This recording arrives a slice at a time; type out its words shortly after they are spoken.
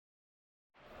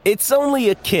It's only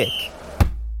a kick,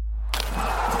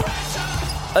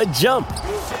 a jump,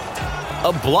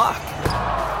 a block.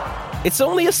 It's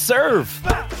only a serve.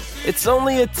 It's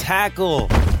only a tackle,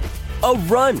 a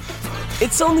run.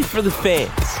 It's only for the fans.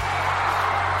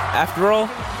 After all,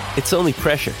 it's only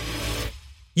pressure.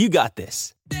 You got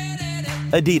this.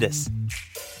 Adidas.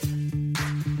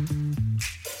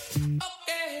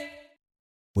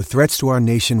 With threats to our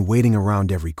nation waiting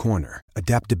around every corner,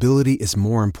 adaptability is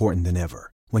more important than ever.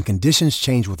 When conditions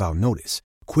change without notice,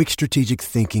 quick strategic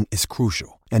thinking is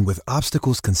crucial. And with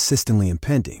obstacles consistently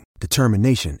impending,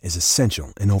 determination is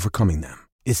essential in overcoming them.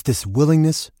 It's this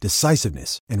willingness,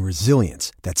 decisiveness, and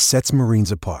resilience that sets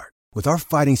Marines apart. With our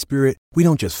fighting spirit, we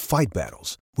don't just fight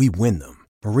battles, we win them.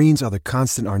 Marines are the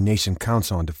constant our nation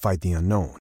counts on to fight the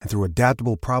unknown. And through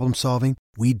adaptable problem solving,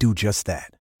 we do just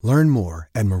that. Learn more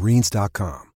at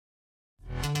marines.com.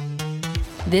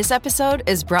 This episode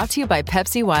is brought to you by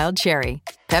Pepsi Wild Cherry.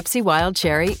 Pepsi Wild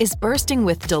Cherry is bursting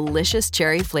with delicious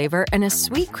cherry flavor and a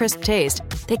sweet, crisp taste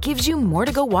that gives you more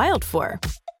to go wild for.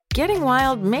 Getting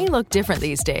wild may look different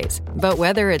these days, but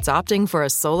whether it's opting for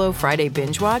a solo Friday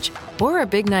binge watch or a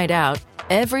big night out,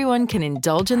 everyone can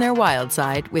indulge in their wild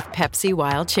side with Pepsi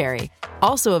Wild Cherry.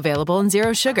 Also available in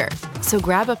Zero Sugar. So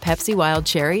grab a Pepsi Wild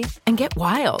Cherry and get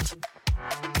wild.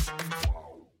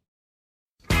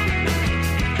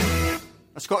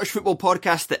 A Scottish football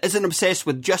podcast that isn't obsessed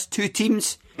with just two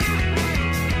teams,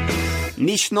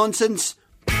 niche nonsense,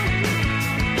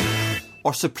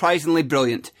 or surprisingly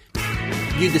brilliant.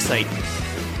 You decide.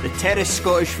 The Terrace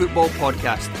Scottish Football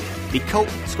Podcast. The cult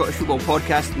Scottish Football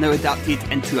Podcast now adapted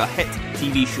into a hit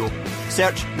TV show.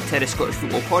 Search the Terrace Scottish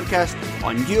Football Podcast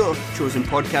on your chosen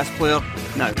podcast player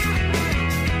now.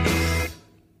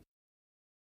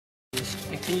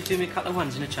 Can you do me a couple of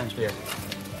ones in a change? Yeah.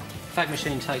 Fag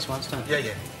machine takes once, don't it?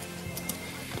 Yeah.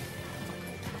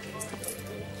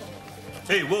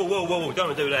 Hey, whoa,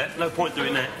 don't do that. No point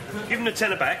doing that. Give him the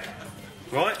tenner back,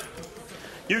 right?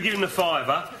 You give him the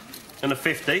fiver and the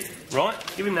 50, right?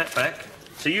 Give him that back.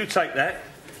 So you take that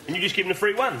and you just give him the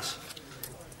free ones,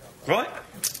 right?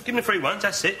 Give him the free ones,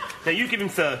 that's it. Now you give him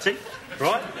 30,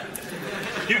 right?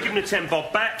 You give him the 10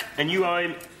 bob back and you owe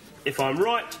him, if I'm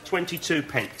right, 22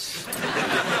 pence.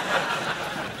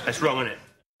 That's wrong, isn't it?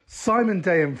 Simon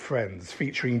Day and Friends,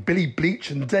 featuring Billy Bleach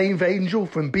and Dave Angel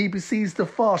from BBC's The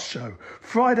Fast Show.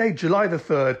 Friday, July the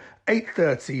 3rd,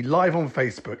 8:30, live on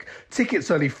Facebook.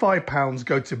 Tickets only £5.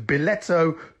 Go to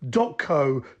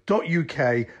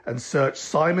biletto.co.uk and search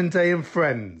Simon Day and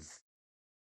Friends.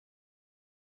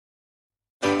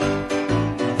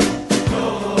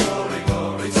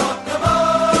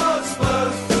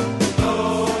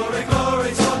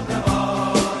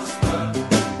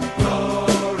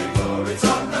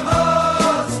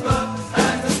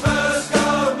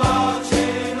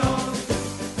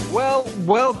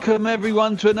 Welcome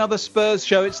everyone to another Spurs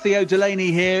show. It's Theo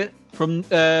Delaney here from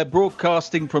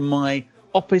broadcasting from my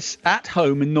office at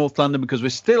home in North London because we're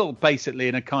still basically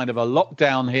in a kind of a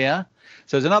lockdown here.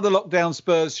 So it's another lockdown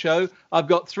Spurs show. I've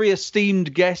got three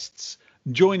esteemed guests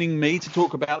joining me to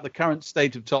talk about the current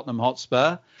state of Tottenham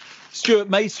Hotspur. Stuart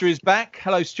Macer is back.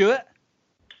 Hello, Stuart.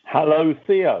 Hello,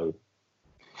 Theo.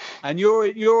 And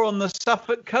you're on the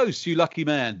Suffolk coast, you lucky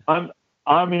man.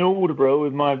 I'm in Aldeburgh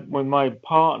with my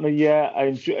partner, yeah,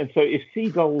 and so if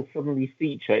seagulls suddenly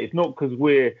feature, it's not because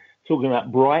we're talking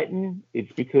about Brighton,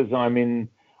 it's because I'm in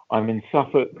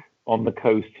Suffolk on the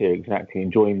coast here, exactly,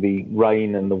 enjoying the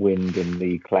rain and the wind and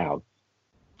the clouds.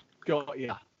 Got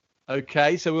ya.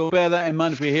 Okay, so we'll bear that in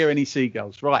mind if we hear any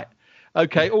seagulls. Right.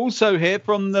 Okay, also here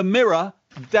from the Mirror,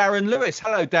 Darren Lewis.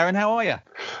 Hello, Darren, how are you?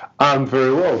 I'm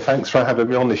very well. Thanks for having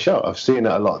me on the show. I've seen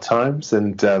it a lot of times,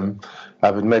 and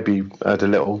I've maybe had a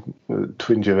little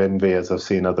twinge of envy as I've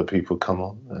seen other people come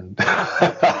on. And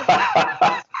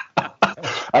I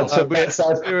was going to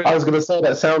say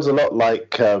that sounds a lot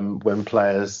like when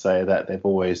players say that they've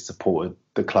always supported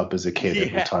the club as a kid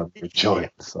every time they join.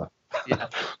 So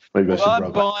maybe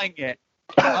I'm buying it.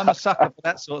 I'm a sucker for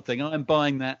that sort of thing. I'm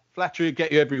buying that. Flattery will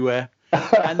get you everywhere.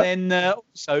 And then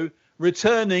also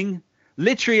returning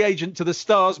literary agent to the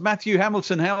Stars, Matthew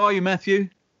Hamilton. How are you, Matthew?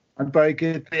 I'm very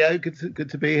good, Theo. Good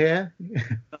to be here.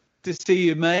 To see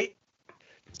you, mate.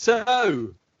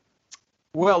 So,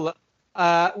 well,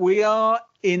 we are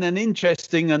in an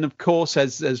interesting and, of course,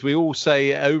 as we all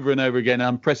say over and over again,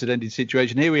 unprecedented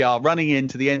situation. Here we are running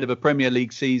into the end of a Premier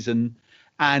League season,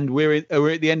 and we're at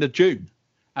the end of June.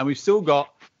 And we've still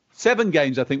got 7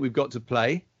 games, I think, we've got to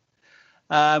play.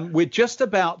 We're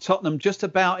Tottenham just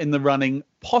about in the running,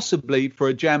 possibly for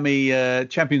a jammy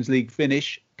Champions League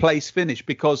finish,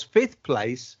 because 5th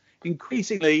place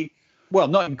increasingly well,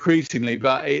 not increasingly,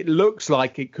 but it looks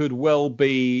like it could well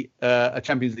be a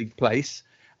Champions League place.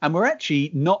 And we're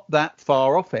actually not that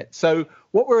far off it. So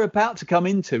what we're about to come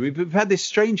into, we've had this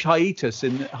strange hiatus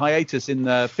in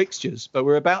the fixtures, but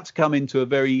we're about to come into a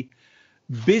very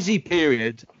busy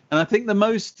period. And I think the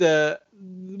most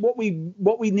what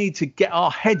we need to get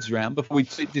our heads around before we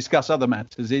discuss other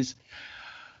matters is,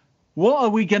 what are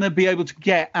we going to be able to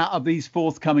get out of these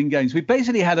forthcoming games? We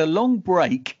basically had a long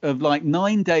break of like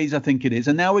 9 days, I think it is.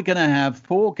 And now we're going to have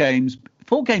 4 games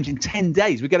in 10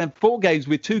 days. We're going to have 4 games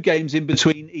with 2 games in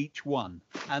between each one.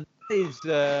 And that is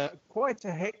quite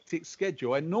a hectic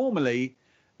schedule. And normally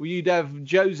you'd have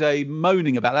Jose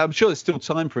moaning about that. I'm sure there's still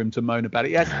time for him to moan about it.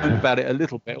 He has moaned about it a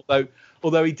little bit,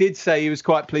 although he did say he was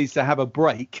quite pleased to have a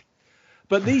break.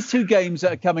 But these 2 games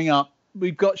that are coming up,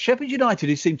 we've got Sheffield United,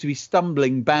 who seem to be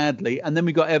stumbling badly, and then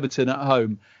we've got Everton at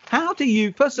home. How do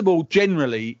you, first of all,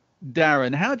 generally,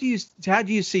 Darren, how do you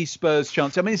see Spurs'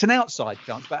 chance? I mean, it's an outside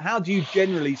chance, but how do you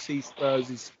generally see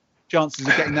Spurs' chances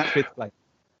of getting that 5th place?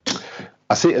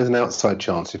 I see it as an outside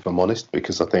chance, if I'm honest,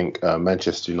 because I think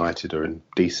Manchester United are in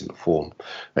decent form.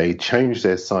 They changed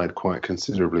their side quite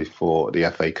considerably for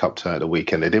the FA Cup turn at the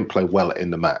weekend. They didn't play well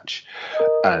in the match,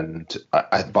 but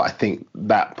I think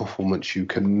that performance you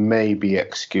can maybe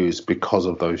excuse because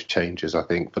of those changes. I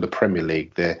think for the Premier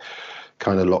League, they're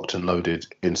kind of locked and loaded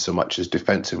in so much as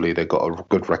defensively they've got a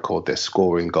good record. They're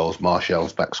scoring goals.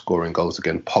 Martial's back scoring goals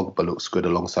again. Pogba looks good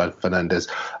alongside Fernandes.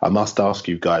 I must ask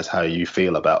you guys how you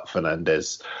feel about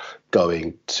Fernandes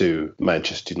going to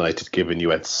Manchester United, given you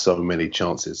had so many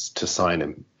chances to sign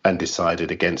him and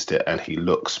decided against it, and he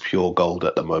looks pure gold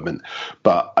at the moment.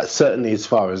 But certainly as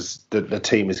far as the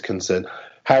team is concerned,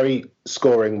 Harry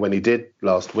scoring when he did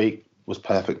last week was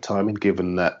perfect timing,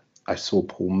 given that I saw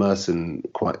Paul Merson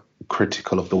quite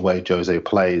critical of the way Jose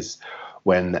plays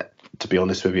when, to be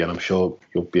honest with you, and I'm sure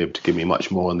you'll be able to give me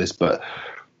much more on this, but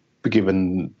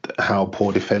given how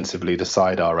poor defensively the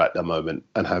side are at the moment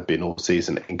and have been all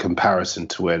season in comparison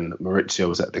to when Maurizio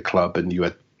was at the club and you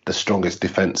had the strongest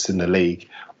defence in the league,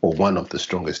 or one of the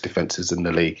strongest defences in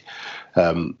the league,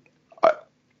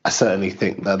 I certainly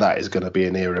think that is going to be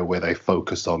an area where they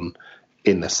focus on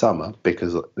in the summer,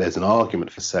 because there's an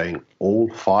argument for saying all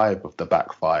 5 of the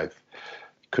back 5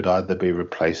 could either be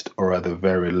replaced or at the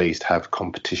very least have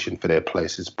competition for their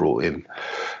places brought in.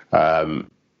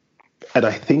 And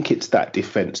I think it's that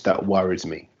defence that worries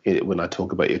me when I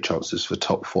talk about your chances for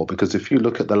top 4, because if you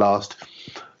look at the last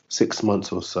 6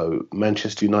 months or so,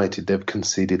 Manchester United, they've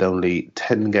conceded only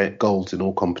 10 goals in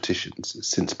all competitions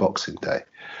since Boxing Day.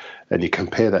 And you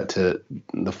compare that to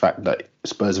the fact that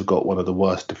Spurs have got one of the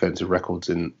worst defensive records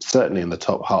certainly in the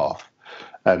top half.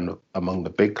 And among the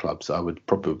big clubs, I would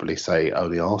probably say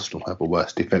only Arsenal have a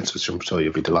worse defence, which I'm sure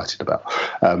you'll be delighted about.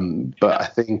 But I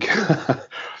think...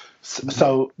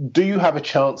 So do you have a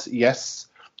chance? Yes.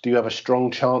 Do you have a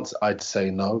strong chance? I'd say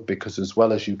no, because as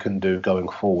well as you can do going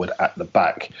forward at the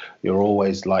back, you're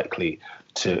always likely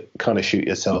to kind of shoot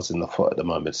yourselves in the foot at the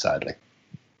moment, sadly.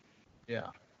 Yeah.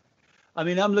 I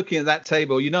mean, I'm looking at that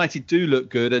table. United do look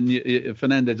good, and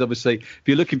Fernandes, obviously, if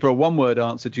you're looking for a one-word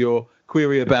answer to your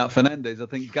query about Fernandes, I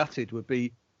think gutted would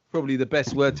be probably the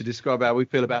best word to describe how we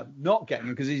feel about not getting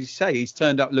him, because as you say, he's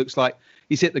turned up, looks like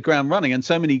he's hit the ground running, and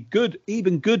so many good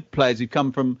players who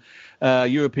come from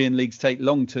European leagues take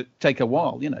a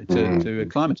while, to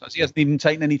acclimatise. He hasn't even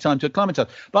taken any time to acclimatise.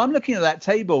 But I'm looking at that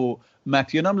table,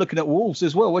 Matthew, and I'm looking at Wolves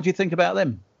as well. What do you think about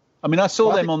them? I mean, I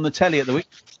saw them on the telly at the week.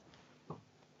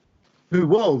 Who,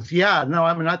 Wolves? Yeah, no,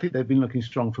 I mean, I think they've been looking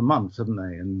strong for months, haven't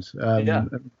they?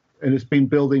 And it's been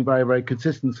building very, very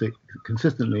consistently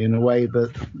in a way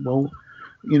that, well,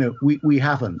 we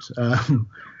haven't.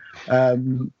 I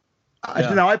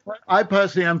don't know. I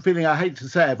personally am feeling, I hate to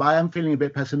say it, but I am feeling a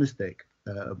bit pessimistic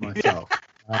of myself.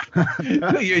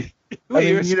 You're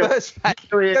a Spurs fan.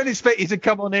 I don't expect you to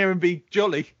come on here and be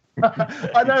jolly.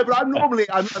 I know, but I'm normally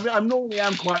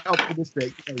quite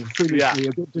optimistic, foolishly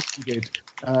a bit disfigured.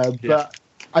 But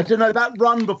I don't know, that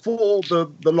run before the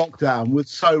lockdown was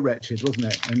so wretched, wasn't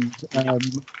it?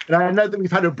 And I know that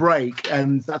we've had a break,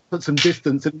 and that's put some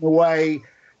distance in a way.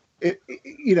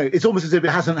 It's almost as if it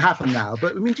hasn't happened now.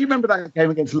 But I mean, do you remember that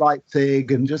game against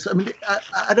Leipzig? And just, I mean,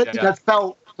 I don't think I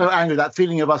felt so angry. That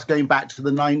feeling of us going back to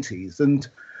the 90s, and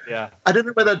I don't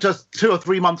know whether just 2 or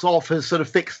 3 months off has sort of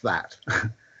fixed that.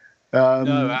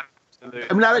 No, absolutely.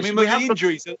 I mean, with the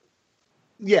injuries.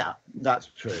 Yeah, that's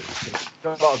true.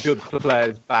 Got a lot of good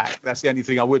players back. That's the only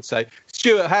thing I would say.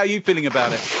 Stuart, how are you feeling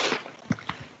about it?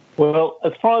 Well,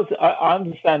 as far as I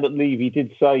understand that Levy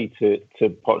did say to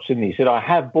Pochettino, he said, I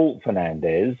have bought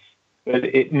Fernandes, but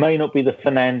it may not be the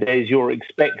Fernandes you're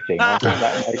expecting. I think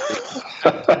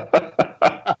that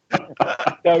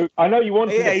So I know you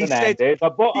wanted Yeah, a he said- Fernandez.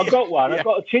 I got one. Yeah. I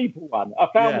got a cheaper one. I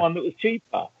found Yeah. one that was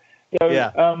cheaper. So,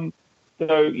 Yeah.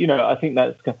 I think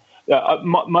that's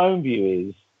my own view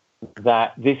is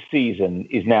that this season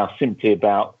is now simply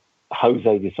about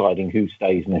Jose deciding who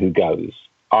stays and who goes.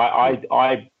 I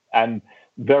am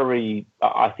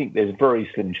I think there's a very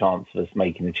slim chance of us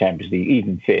making the Champions League,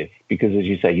 even fifth, because as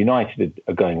you say, United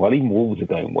are going well, even Wolves are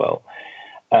going well.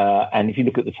 And if you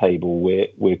look at the table,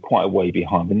 we're quite a way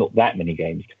behind. We're not that many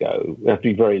games to go. We have to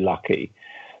be very lucky.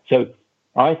 So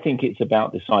I think it's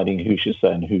about deciding who should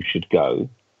stay and who should go.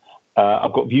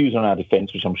 I've got views on our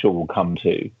defence, which I'm sure we'll come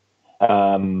to.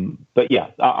 But yeah,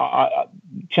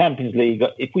 Champions League,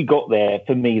 if we got there,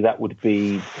 for me, that would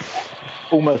be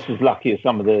almost as lucky as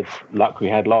some of the luck we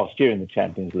had last year in the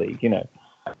Champions League,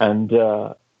 And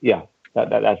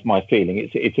that's my feeling.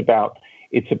 It's about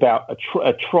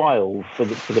a trial for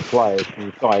the players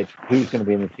to decide who's going to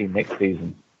be in the team next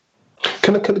season.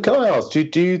 Can I ask, do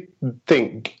you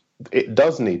think it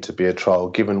does need to be a trial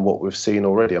given what we've seen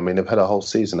already? I mean, they've had a whole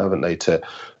season, haven't they, to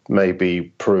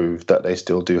maybe prove that they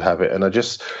still do have it. And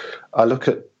I look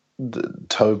at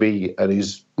Toby, and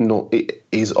he's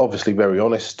obviously very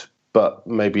honest, but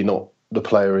maybe not the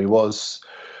player he was.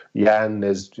 Jan,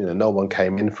 no one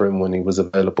came in for him when he was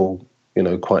available,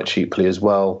 quite cheaply as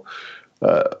well.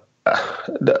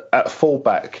 At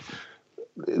fullback,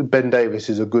 Ben Davies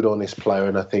is a good, honest player,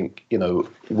 and I think,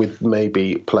 with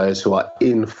maybe players who are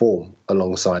in form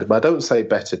alongside him. I don't say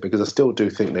better because I still do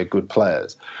think they're good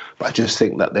players, but I just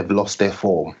think that they've lost their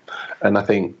form. And I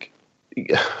think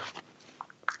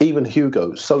even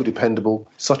Hugo, so dependable,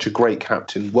 such a great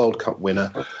captain, World Cup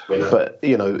winner, but,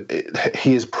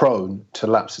 he is prone to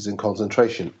lapses in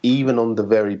concentration, even on the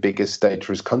very biggest stage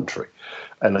for his country.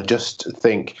 And I just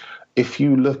think if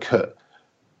you look at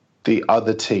the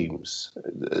other teams,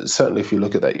 certainly if you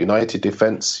look at that United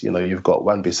defence, you've got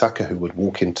Wan-Bissaka who would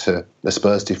walk into the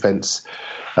Spurs defence.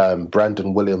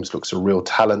 Brandon Williams looks a real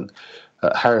talent.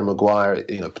 Harry Maguire,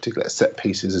 particularly at set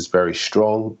pieces, is very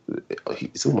strong.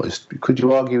 He's almost, could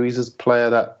you argue, he's a player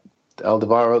that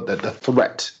Alderweireld, the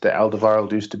threat that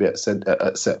Alderweireld used to be at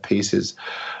set pieces.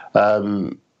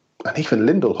 And even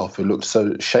Lindelof, who looked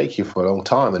so shaky for a long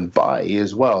time, and Bailly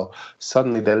as well,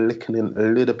 suddenly they're looking in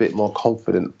a little bit more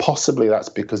confident. Possibly that's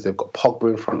because they've got Pogba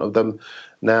in front of them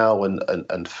now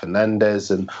and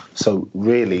Fernandez. And so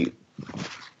really,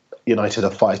 United are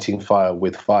fighting fire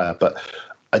with fire. But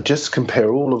I just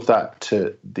compare all of that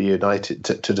to the United,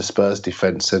 to the Spurs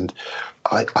defence. And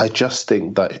I just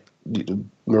think that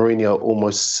Mourinho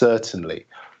almost certainly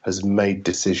has made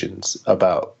decisions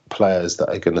about players that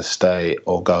are going to stay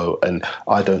or go. And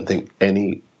I don't think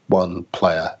any one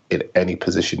player in any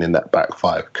position in that back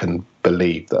five can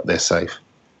believe that they're safe.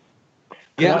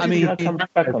 Yeah, I'll come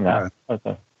back on that.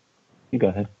 Okay. You go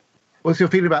ahead. What's your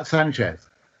feeling about Sanchez?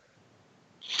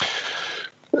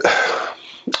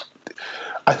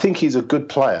 I think he's a good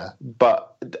player,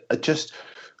 but I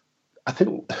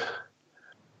think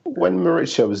when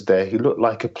Mauricio was there, he looked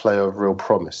like a player of real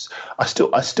promise. I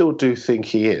still do think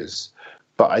he is,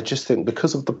 but I just think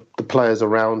because of the players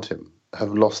around him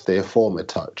have lost their form a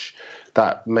touch,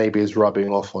 that maybe is rubbing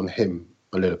off on him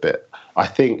a little bit. I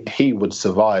think he would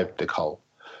survive Nicole.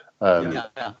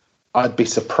 I'd be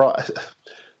surprised.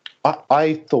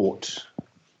 I thought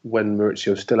when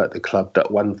Mauricio was still at the club that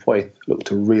Juan Foyth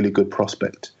looked a really good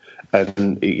prospect.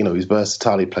 And, he's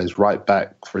versatile. He plays right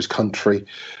back for his country.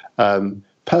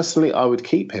 Personally, I would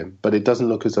keep him, but it doesn't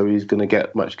look as though he's going to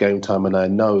get much game time. And I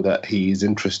know that he's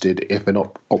interested, if an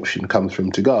option comes for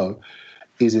him to go,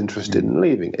 he's interested in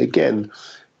leaving. Again,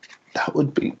 that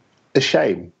would be a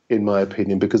shame, in my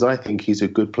opinion, because I think he's a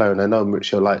good player, and I know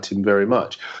Mauricio liked him very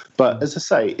much. But as I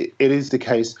say, it is the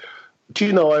case. Do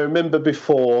you know, I remember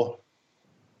before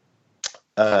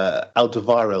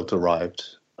Alderweireld arrived,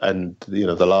 and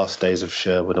the last days of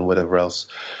Sherwood and whatever else,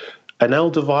 and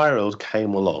Alderweireld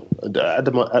came along.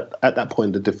 At that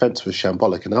point, the defence was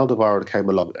shambolic, and Alderweireld came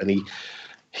along, and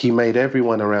he made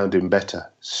everyone around him better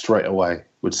straight away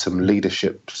with some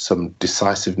leadership, some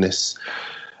decisiveness,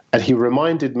 and he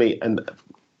reminded me, and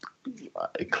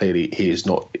clearly he is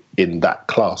not in that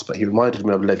class, but he reminded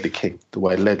me of Ledley King, the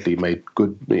way Ledley made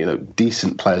good,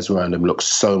 decent players around him look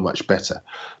so much better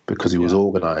because he was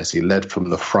organised. He led from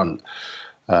the front.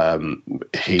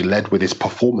 He led with his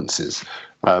performances.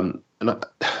 And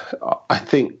I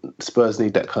think Spurs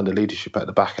need that kind of leadership at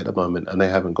the back at the moment, and they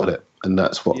haven't got it, and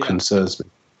that's what concerns me.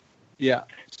 Yeah.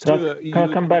 Can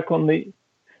I come back on the...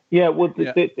 Yeah, well,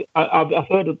 I've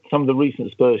heard of some of the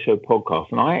recent Spurs Show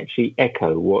podcasts, and I actually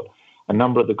echo what a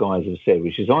number of the guys have said,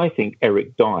 which is I think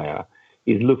Eric Dyer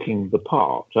is looking the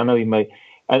part. I know he may...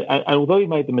 And although he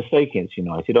made the mistake against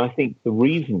United, I think the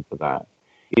reason for that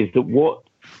is that what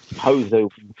Jose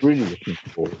was really looking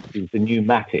for is the new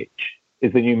Matic.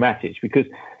 Because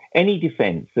any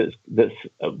defence that's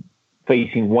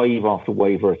facing wave after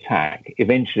wave or attack,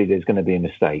 eventually there's going to be a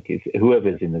mistake. It's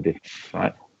whoever's in the defence,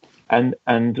 right? And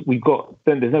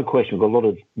there's no question, we've got a lot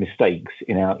of mistakes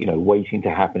in our, waiting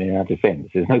to happen in our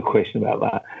defence. There's no question about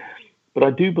that. But I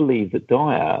do believe that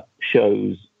Dyer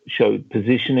showed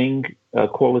positioning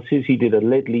qualities. He did a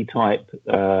Ledley type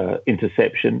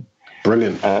interception.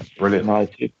 Brilliant.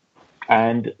 United.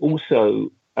 And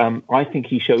also, I think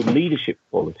he showed leadership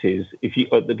qualities.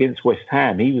 Against West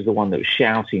Ham, he was the one that was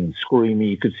shouting, screaming.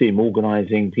 You could see him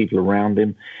organising people around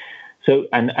him. So,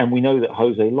 and we know that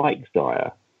Jose likes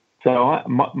Dyer. So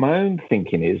my own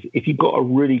thinking is, if you've got a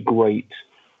really great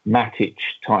Matic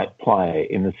type player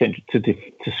in the centre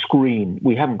to screen,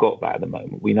 we haven't got that at the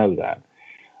moment. We know that.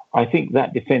 I think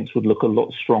that defence would look a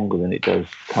lot stronger than it does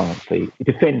currently,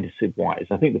 defensive-wise.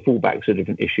 I think the fullbacks are a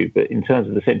different issue, but in terms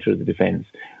of the centre of the defence,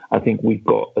 I think we've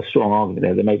got a strong argument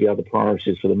there. There may be other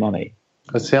priorities for the money.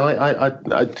 See,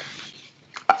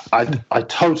 I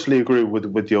totally agree with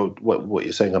what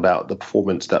you're saying about the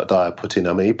performance that Dyer put in.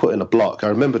 I mean, he put in a block. I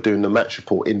remember doing the match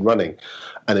report in running,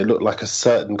 and it looked like a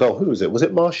certain goal. Who was it? Was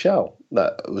it Martial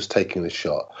that was taking the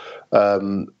shot?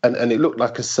 And it looked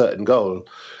like a certain goal.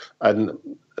 And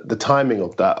the timing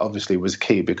of that obviously was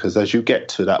key, because as you get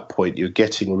to that point, you're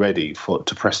getting ready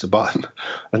to press the button.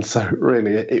 And so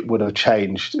really it would have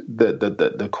changed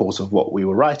the course of what we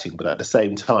were writing. But at the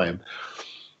same time,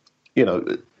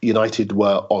 United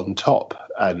were on top,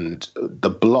 and the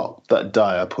block that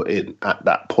Dyer put in at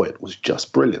that point was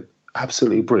just brilliant.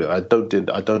 Absolutely brilliant.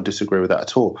 I don't disagree with that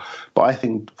at all. But I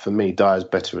think, for me, Dyer's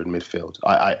better in midfield.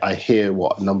 I hear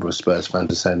what a number of Spurs fans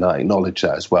are saying. I acknowledge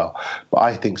that as well. But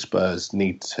I think Spurs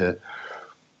need to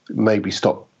maybe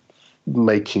stop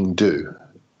making do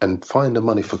and find the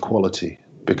money for quality,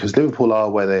 because Liverpool are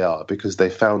where they are because they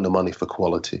found the money for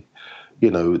quality.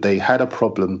 They had a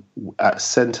problem at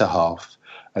centre-half,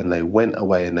 and they went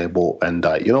away and they bought Van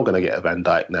Dijk. You're not going to get a Van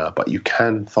Dijk now, but you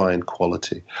can find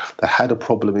quality. They had a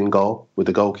problem in goal with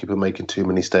the goalkeeper making too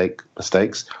many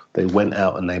mistakes. They went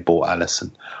out and they bought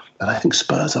Alisson. And I think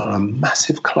Spurs are a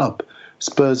massive club.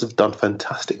 Spurs have done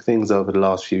fantastic things over the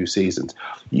last few seasons.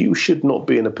 You should not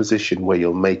be in a position where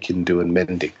you're making do and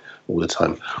mending all the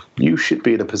time. You should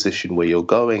be in a position where you're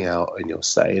going out and you're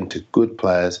saying to good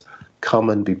players, come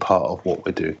and be part of what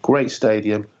we're doing. Great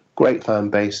stadium, great fan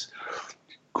base,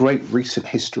 great recent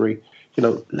history.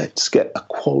 Let's get a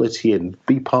quality in,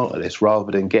 be part of this,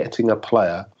 rather than getting a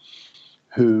player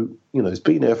who, has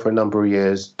been there for a number of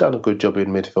years, done a good job in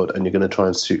midfield, and you're going to try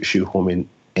and shoehorn him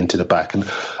into the back. And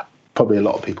probably a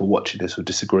lot of people watching this will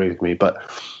disagree with me, but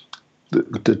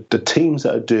the teams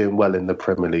that are doing well in the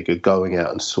Premier League are going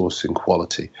out and sourcing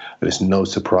quality. And it's no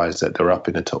surprise that they're up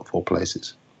in the top 4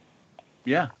 places.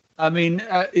 Yeah. I mean,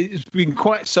 it's been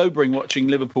quite sobering watching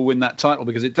Liverpool win that title,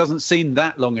 because it doesn't seem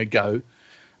that long ago.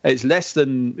 It's about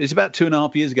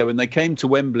 2.5 years ago when they came to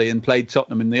Wembley and played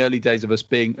Tottenham in the early days of us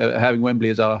having Wembley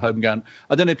as our home ground.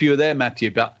 I don't know if you were there,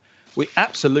 Matthew, but we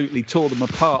absolutely tore them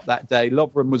apart that day.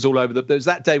 Lovren was all over there was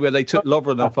that day where they took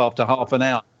Lovren off after half an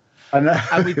hour.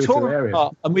 And we tore them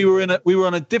apart, and we were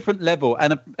on a different level.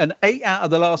 And 8 out of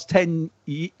the last 10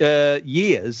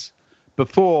 years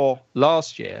before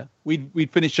last year, we'd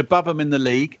finished above them in the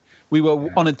league. We were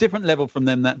on a different level from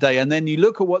them that day. And then you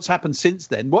look at what's happened since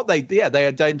then. They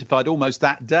identified almost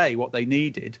that day what they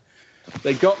needed.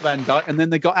 They got Van Dijk, and then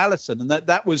they got Alisson, and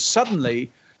that was suddenly,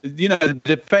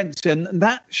 defence, and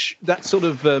that sort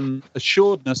of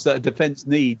assuredness that a defence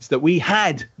needs that we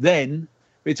had then.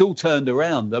 It's all turned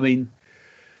around. I mean,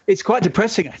 it's quite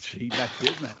depressing, actually,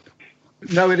 Matthew, isn't it?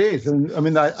 No, it is. And I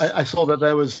mean, I saw that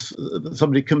there was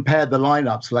somebody compared the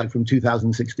lineups like from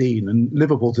 2016, and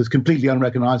Liverpool's is completely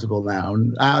unrecognisable now,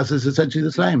 and ours is essentially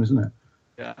the same, isn't it?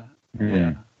 Yeah.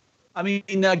 Yeah. I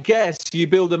mean, I guess you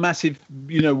build a massive,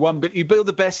 you build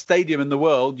the best stadium in the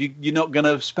world. You're not going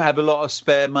to have a lot of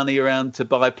spare money around to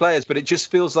buy players, but it just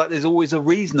feels like there's always a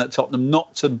reason at Tottenham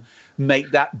not to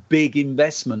make that big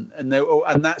investment, and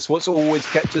that's what's always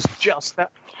kept us just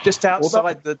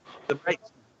outside the race.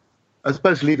 I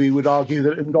suppose Levy would argue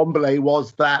that Ndombele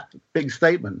was that big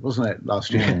statement, wasn't it,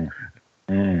 last year?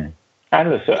 And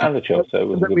the Chelsea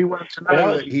was. We weren't to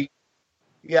know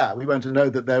that we weren't to know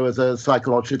that there was a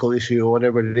psychological issue or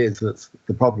whatever it is that's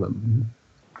the problem.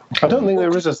 I don't think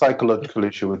there is a psychological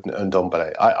issue with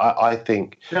Ndombele. I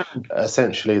think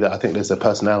essentially that I think there's a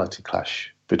personality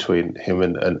clash between him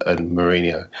and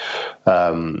Mourinho.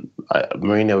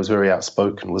 Mourinho was very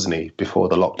outspoken, wasn't he, before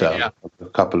the lockdown, on a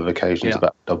couple of occasions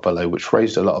about Ndombele, which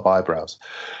raised a lot of eyebrows.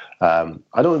 I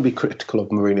don't want to be critical of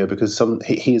Mourinho because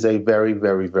he is a very,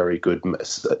 very, very good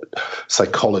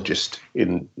psychologist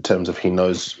in terms of he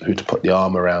knows who to put the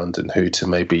arm around and who to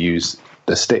maybe use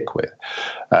the stick with.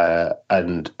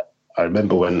 And I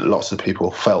remember when lots of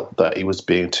people felt that he was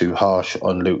being too harsh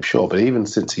on Luke Shaw. But even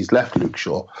since he's left Luke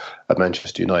Shaw at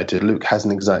Manchester United, Luke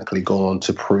hasn't exactly gone on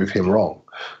to prove him wrong.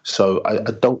 So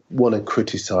I don't want to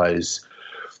criticise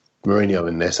Mourinho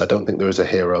in this. I don't think there is a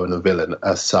hero and a villain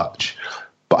as such.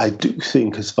 But I do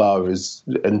think as far as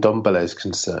Ndombele is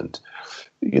concerned,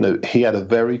 he had a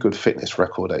very good fitness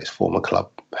record at his former club.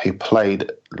 He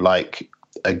played like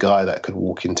a guy that could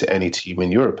walk into any team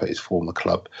in Europe at his former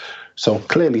club. So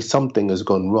clearly something has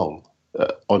gone wrong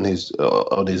on his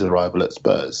arrival at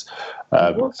Spurs.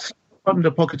 Was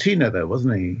under Pochettino, though,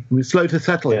 wasn't he? He was slow to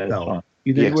settle himself. Right.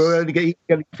 We were only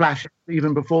getting flashes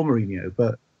even before Mourinho.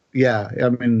 But,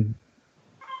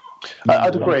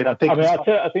 I'd agree. I think about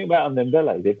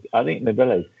Ndombele. I think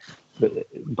Ndombele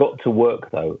got to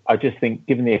work, though. I just think,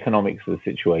 given the economics of the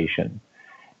situation,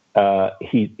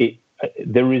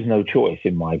 there is no choice,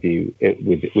 in my view,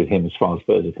 with him as far as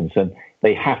Spurs are concerned.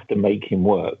 They have to make him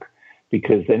work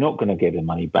because they're not going to get the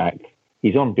money back.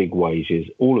 He's on big wages,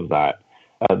 all of that.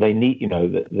 They need,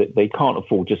 they can't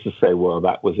afford just to say, well,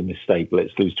 that was a mistake.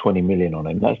 Let's lose 20 million on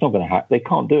him. That's not going to happen. They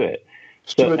can't do it.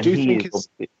 Stuart,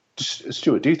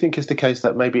 do you think it's the case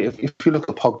that maybe if you look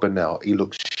at Pogba now, he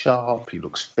looks sharp, he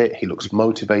looks fit, he looks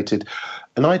motivated,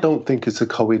 and I don't think it's a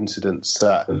coincidence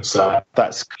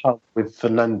that's come with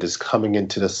Fernandes coming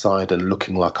into the side and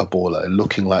looking like a baller,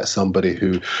 looking like somebody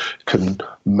who can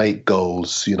make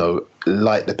goals,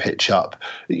 light the pitch up.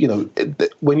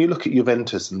 When you look at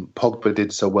Juventus, and Pogba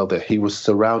did so well there, he was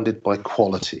surrounded by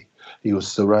quality. He was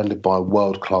surrounded by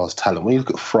world-class talent. When you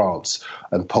look at France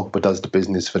and Pogba does the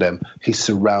business for them, he's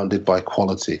surrounded by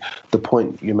quality. The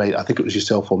point you made, I think it was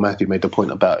yourself or Matthew made the point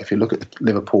about if you look at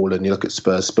Liverpool and you look at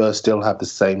Spurs still have the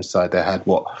same side they had,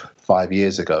 5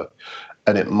 years ago.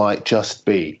 And it might just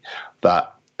be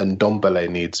that Ndombele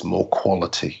needs more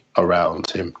quality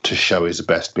around him to show his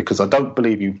best, because I don't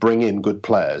believe you bring in good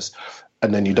players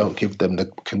and then you don't give them the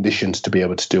conditions to be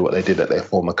able to do what they did at their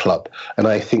former club. And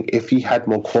I think if he had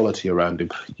more quality around him,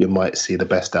 you might see the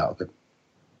best out of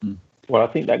him. Well, I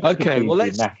think that could be the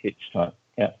Matic type.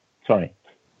 Yeah, sorry.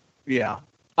 Yeah.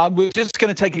 We're just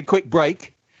going to take a quick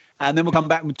break, and then we'll come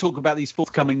back and talk about these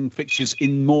forthcoming fixtures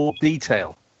in more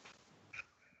detail.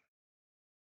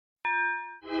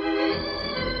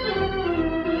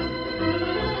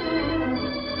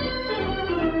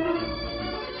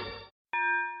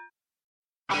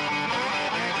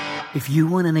 If you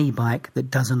want an e-bike that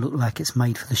doesn't look like it's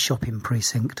made for the shopping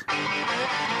precinct,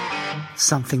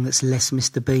 something that's less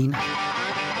Mr. Bean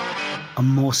and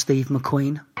more Steve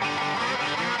McQueen,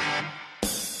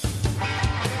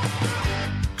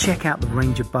 check out the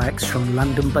range of bikes from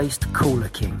London-based Cooler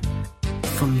King.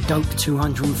 From dope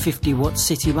 250-watt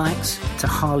city bikes to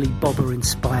Harley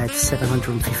Bobber-inspired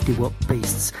 750-watt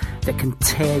beasts that can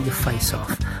tear your face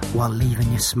off while leaving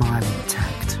your smile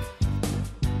intact.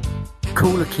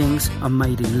 Cooler Kings are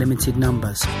made in limited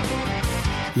numbers,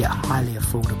 yet highly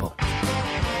affordable.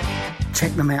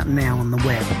 Check them out now on the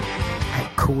web at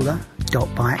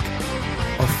cooler.bike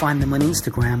or find them on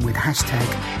Instagram with hashtag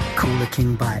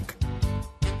CoolerKingBike.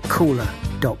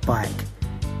 Cooler.bike.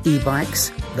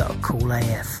 E-bikes that are cool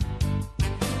AF.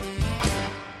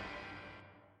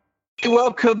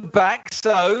 Welcome back.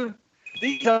 So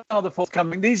these are the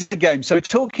forthcoming. These are the games. So we're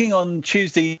talking on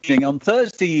Tuesday evening. On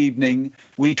Thursday evening,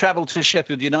 we travelled to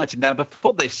Sheffield United. Now,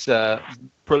 before this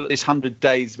 100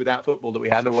 days without football that we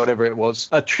had, or whatever it was,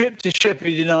 a trip to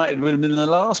Sheffield United would have been the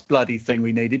last bloody thing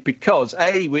we needed because,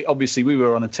 we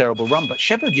were on a terrible run, but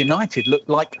Sheffield United looked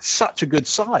like such a good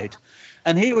side.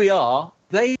 And here we are.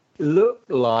 They look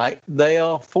like they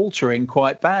are faltering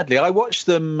quite badly. I watched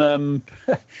them.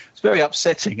 It's very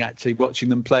upsetting, actually, watching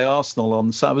them play Arsenal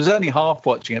on. So I was only half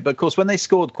watching it. But, of course, when they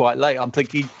scored quite late, I'm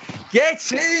thinking,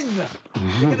 get in!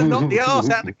 They're going to knock the arse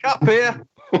out of the cup here.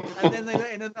 And then they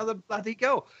let in another bloody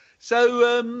goal.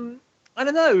 So, I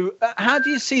don't know. How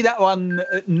do you see that one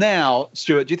now,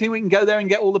 Stuart? Do you think we can go there and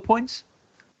get all the points?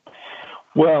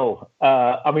 Well,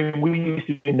 we used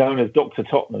to be known as Dr.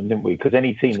 Tottenham, didn't we? Because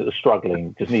any team that was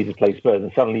struggling just needed to play Spurs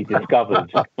and suddenly discovered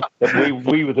that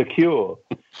we were the cure.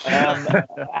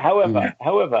 However,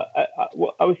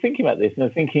 I was thinking about this and I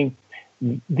was thinking,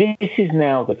 this is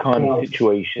now the kind of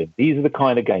situation, these are the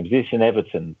kind of games, this and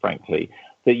Everton, frankly,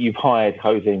 that you've hired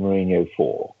Jose Mourinho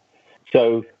for.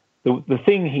 So the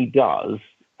thing he does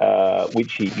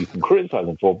which you can criticise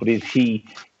him for, but he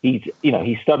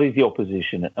studies the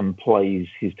opposition and plays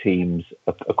his teams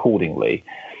accordingly.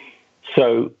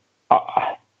 So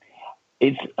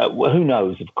it's who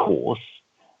knows, of course,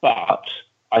 but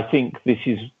I think this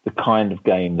is the kind of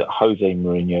game that Jose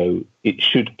Mourinho, it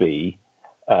should be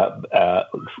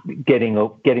getting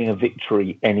a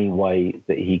victory any way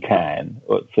that he can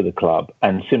for the club.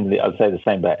 And similarly, I'd say the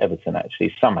same about Everton.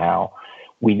 Actually, somehow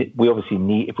we obviously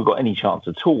need, if we've got any chance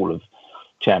at all of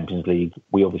Champions League,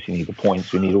 we obviously need the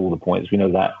points. We need all the points. We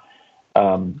know that.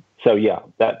 So yeah,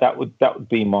 that would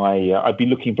be my. I'd be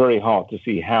looking very hard to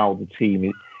see how the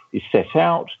team is set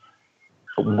out,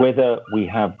 whether we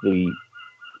have the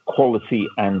quality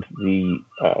and the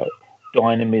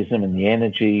dynamism and the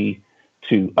energy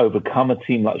to overcome a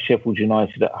team like Sheffield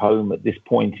United at home at this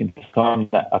point in time.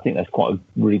 I think that's quite a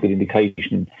really good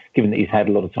indication, given that he's had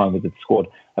a lot of time with the squad,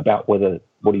 about whether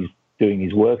what he's doing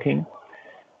is working.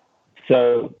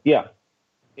 So, yeah,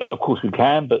 of course we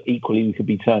can, but equally we could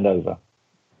be turned over.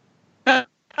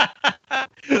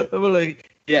 Well,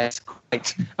 yes,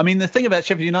 quite. I mean, the thing about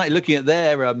Sheffield United, looking at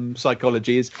their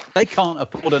psychology, is they can't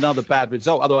afford another bad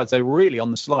result. Otherwise, they're really on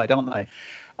the slide, aren't they?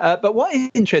 But what is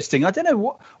interesting, I don't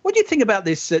know, what do you think about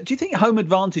this? Do you think home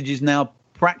advantage is now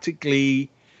practically,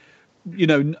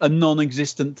 a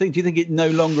non-existent thing? Do you think it no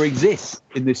longer exists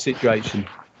in this situation?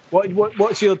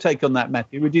 What's your take on that,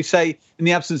 Matthew? Would you say in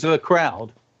the absence of a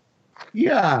crowd?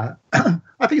 Yeah,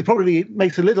 I think it probably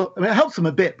makes it helps them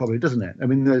a bit, probably, doesn't it? I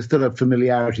mean, there's still a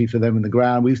familiarity for them in the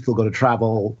ground. We've still got to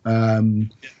travel.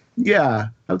 Yeah,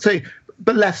 I would say,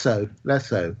 but less so.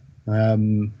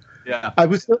 Yeah.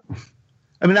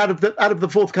 I mean, out of the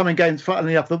forthcoming games,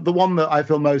 funnily enough, the one that I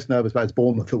feel most nervous about is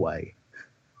Bournemouth away.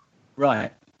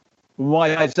 Right.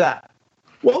 Why is that?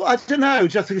 Well, I don't know.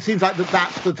 Just it seems like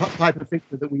that's the type of thing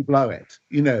that we blow it.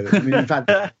 I mean, in fact,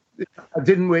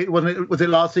 didn't we? Was it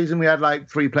last season? We had like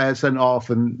 3 players sent off,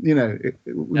 and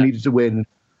we needed to win.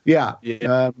 Yeah.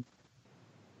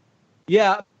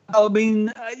 Yeah. I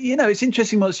mean, it's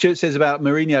interesting what Stuart says about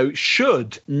Mourinho.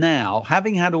 Should now,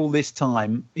 having had all this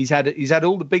time, he's had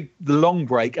all the long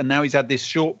break, and now he's had this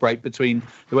short break between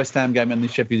the West Ham game and the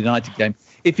Sheffield United game.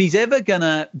 If he's ever going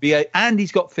to be, and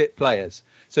he's got fit players,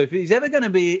 so if he's ever going to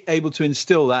be able to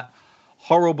instill that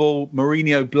horrible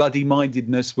Mourinho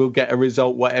bloody-mindedness, will get a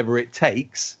result whatever it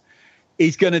takes,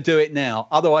 he's going to do it now.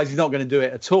 Otherwise, he's not going to do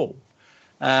it at all.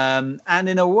 And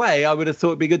in a way, I would have thought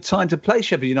it'd be a good time to play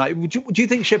Sheffield United. Would you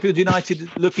think Sheffield United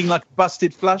looking like a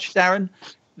busted flush, Darren?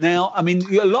 Now, I mean,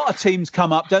 a lot of teams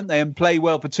come up, don't they, and play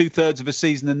well for 2/3 of a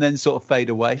season and then sort of fade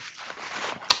away.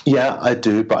 Yeah, I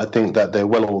do, but I think that they're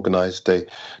well organised. They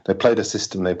played a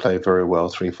system they play very well,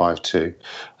 3-5-2.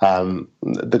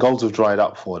 The goals have dried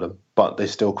up for them, but they're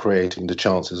still creating the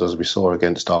chances, as we saw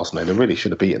against Arsenal. They really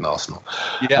should have beaten Arsenal.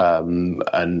 Yeah.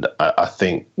 And I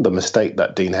think the mistake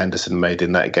that Dean Henderson made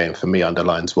in that game, for me,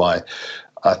 underlines why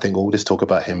I think all this talk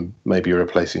about him maybe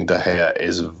replacing De Gea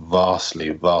is vastly,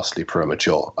 vastly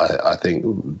premature. I think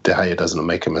De Gea doesn't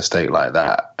make a mistake like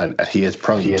that. And he is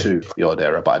prone to the odd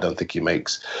error, but I don't think he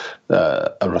makes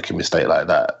a rookie mistake like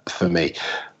that for me.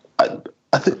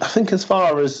 I think as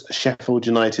far as Sheffield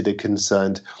United are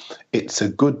concerned, it's a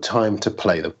good time to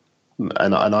play them.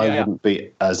 And I wouldn't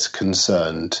be as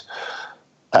concerned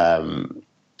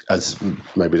as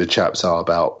maybe the chaps are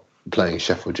about playing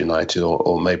Sheffield United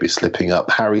or maybe slipping up.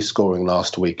 Harry scoring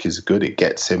last week is good. It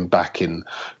gets him back in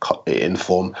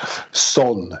form.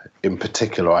 Son, in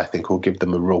particular, I think will give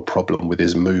them a real problem with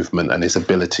his movement and his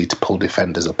ability to pull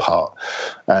defenders apart.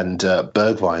 And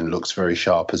Bergwijn looks very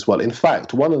sharp as well. In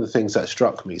fact, one of the things that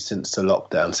struck me since the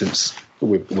lockdown, since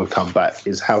we've come back,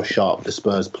 is how sharp the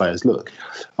Spurs players look.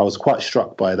 I was quite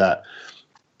struck by that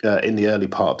in the early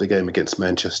part of the game against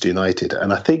Manchester United.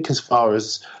 And I think as far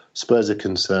as Spurs are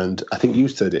concerned, I think you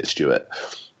said it, Stuart,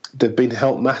 they've been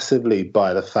helped massively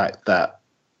by the fact that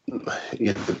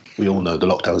we all know the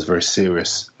lockdown was a very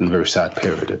serious and very sad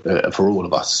period for all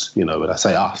of us, and I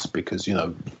say us because,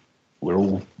 we're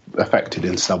all affected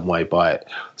in some way by it,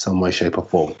 some way, shape or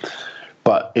form.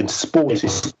 But in sporting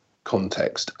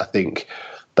context, I think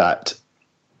that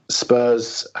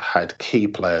Spurs had key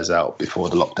players out before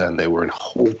the lockdown. They were in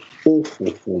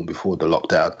awful form before the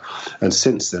lockdown. And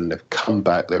since then, they've come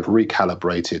back, they've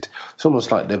recalibrated. It's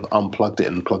almost like they've unplugged it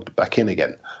and plugged it back in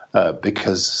again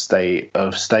because they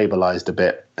have stabilised a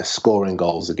bit, scoring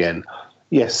goals again.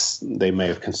 Yes, they may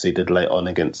have conceded late on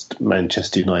against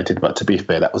Manchester United, but to be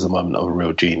fair, that was a moment of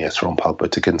real genius from Pogba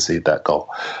to concede that goal.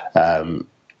 But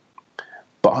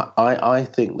I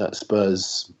think that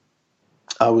Spurs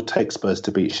I would take Spurs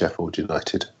to beat Sheffield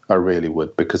United. I really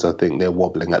would, because I think they're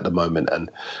wobbling at the moment, and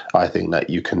I think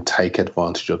that you can take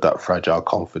advantage of that fragile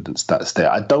confidence that's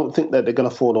there. I don't think that they're going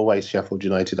to fall away, Sheffield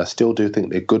United. I still do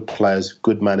think they're good players,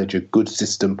 good manager, good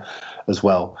system as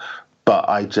well. But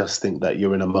I just think that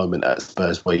you're in a moment at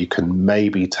Spurs where you can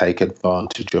maybe take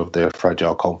advantage of their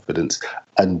fragile confidence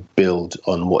and build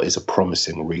on what is a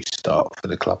promising restart for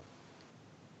the club.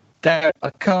 Darren, I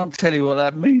can't tell you what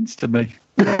that means to me.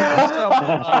 An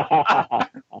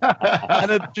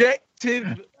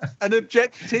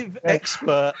objective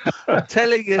expert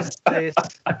telling us this.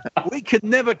 We could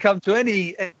never come to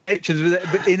any actions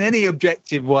in any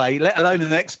objective way, let alone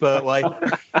an expert way.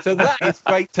 So that is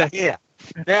great to hear.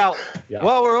 Now,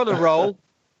 while we're on a roll,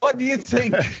 what do you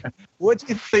think? What do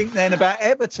you think then about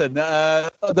Everton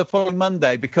the following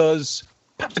Monday? Because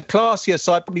perhaps a classier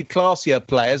side, probably classier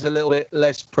players, a little bit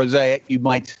less prosaic, you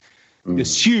might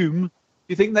assume.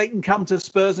 Do you think they can come to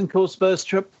Spurs and cause Spurs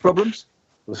problems?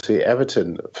 Well, see,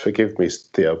 Everton, forgive me,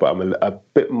 Theo, but I'm a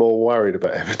bit more worried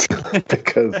about Everton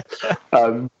because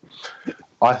I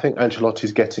think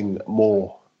Ancelotti's getting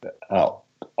more out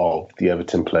of the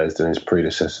Everton players than his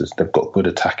predecessors. They've got good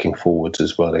attacking forwards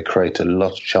as well. They created a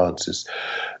lot of chances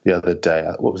the other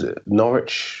day. What was it?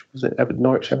 Norwich? Was it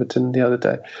Norwich Everton the other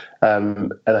day?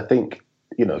 And I think,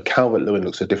 you know, Calvert-Lewin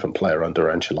looks a different player under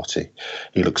Ancelotti.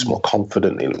 He looks more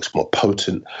confident. He looks more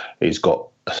potent. He's got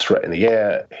a threat in the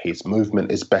air. His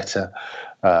movement is better.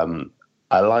 I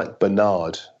like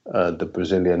Bernard, the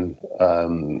Brazilian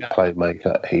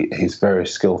playmaker. He's very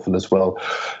skillful as well.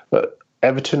 But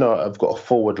Everton have got a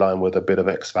forward line with a bit of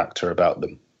X factor about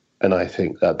them. And I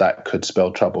think that could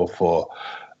spell trouble for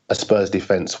a Spurs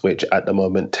defence, which at the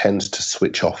moment tends to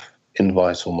switch off in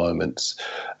vital moments.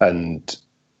 And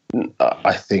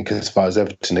I think as far as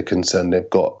Everton are concerned, they've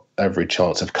got every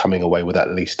chance of coming away with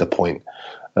at least a point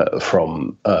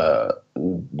from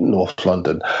North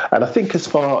London. And I think as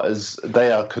far as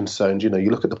they are concerned, you know, you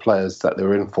look at the players that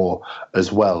they're in for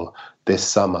as well this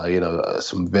summer, you know,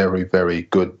 some very, very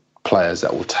good players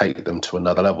that will take them to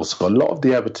another level. So a lot of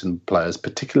the Everton players,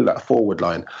 particularly that forward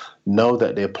line, know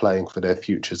that they're playing for their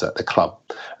futures at the club,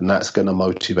 and that's going to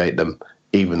motivate them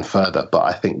even further. But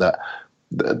I think that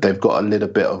they've got a little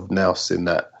bit of nous in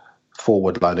that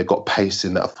forward line. They've got pace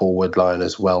in that forward line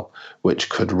as well, which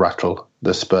could rattle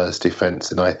the Spurs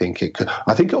defence. And I think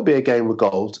it'll be a game with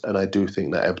goals, and I do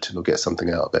think that Everton will get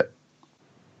something out of it.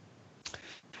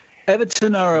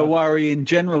 Everton are a worry in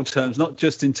general terms, not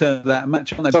just in terms of that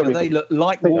match. But they look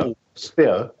like Wolves.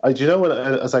 Theo, do you know when,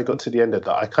 as I got to the end of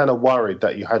that, I kind of worried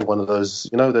that you had one of those,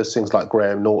 you know, those things like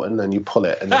Graham Norton, and you pull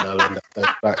it, and then I'll end up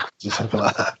backwards or something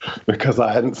like that, because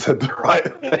I hadn't said the right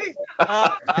thing.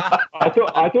 I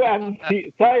thought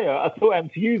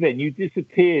MTU then you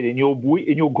disappeared in your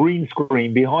green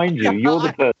screen behind you. You're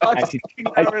the person. I was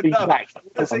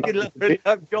thinking,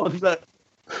 God,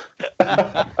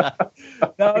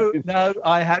 No,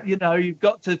 I have. You know, you've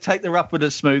got to take the rough with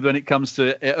the smooth when it comes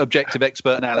to objective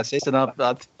expert analysis, and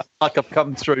I've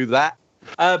come through that.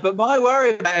 But my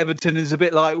worry about Everton is a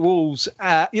bit like Wolves.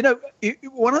 You know,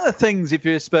 one of the things, if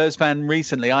you're a Spurs fan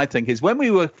recently, I think, is when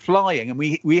we were flying and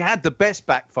we had the best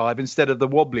back five instead of the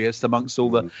wobbliest amongst all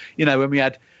the, you know, when we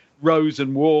had Rose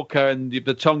and Walker and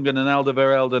Vertonghen and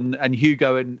Alderweireld and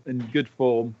Hugo in good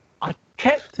form. I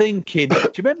kept thinking, do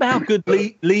you remember how good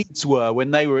Leeds were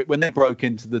when they broke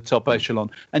into the top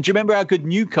echelon? And do you remember how good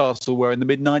Newcastle were in the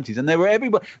mid-90s? And they were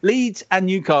everybody. Leeds and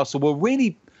Newcastle were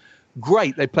really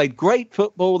great. They played great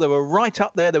football. They were right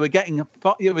up there. They were doing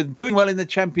well in the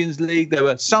Champions League. There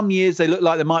were some years they looked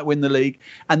like they might win the league.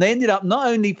 And they ended up not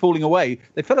only falling away,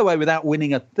 they fell away without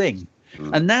winning a thing.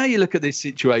 And now you look at this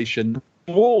situation,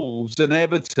 Wolves and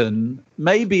Everton,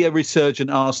 maybe a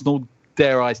resurgent Arsenal,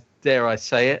 dare I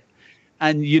say it,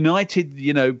 and United,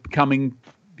 you know, coming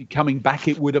back,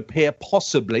 it would appear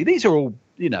possibly. These are all,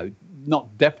 you know,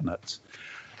 not definite.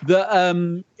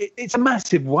 It's a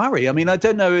massive worry. I mean, I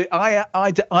don't know.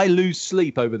 I lose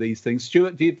sleep over these things.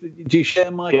 Stuart, do you share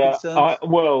my concerns? I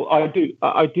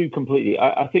do completely.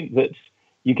 I think that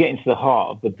you get into the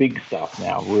heart of the big stuff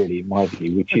now, really, in my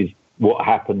view, which is what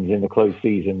happens in the close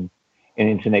season and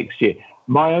into next year.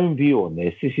 My own view on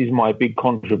this is my big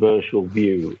controversial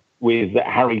view, with that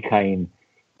Harry Kane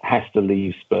has to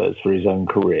leave Spurs for his own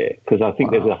career, because I think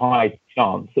there's a high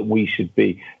chance that we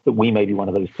may be one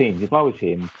of those teams. If I was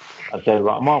him, I'd say,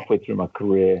 right, I'm halfway through my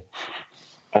career.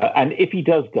 And if he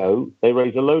does go, they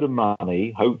raise a load of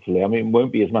money, hopefully. I mean, it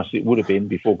won't be as much as it would have been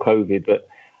before COVID, but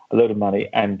a load of money.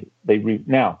 And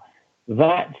now,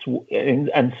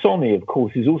 and Sonny, of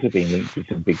course, is also being linked to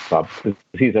some big clubs because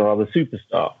he's our other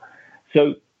superstar.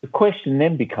 So the question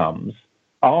then becomes,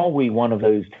 are we one of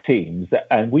those teams that,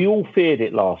 and we all feared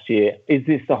it last year, is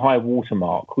this the high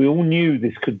watermark? We all knew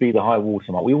this could be the high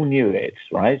watermark. We all knew it,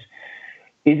 right?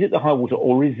 Is it the high water,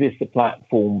 or is this the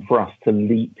platform for us to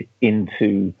leap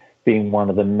into being one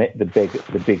of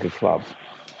the bigger clubs?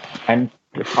 And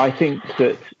I think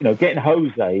that, getting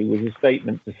Jose was a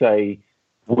statement to say,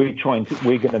 we're going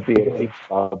to be a big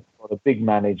club, a big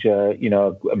manager,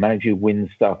 a manager who wins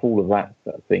stuff, all of that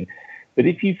sort of thing. But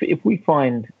if we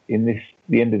find in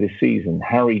the end of this season,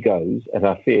 Harry goes, as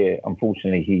I fear,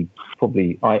 unfortunately,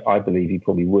 I believe he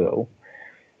probably will,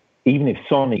 even if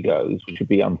Sonny goes, which would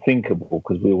be unthinkable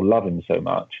because we all love him so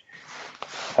much,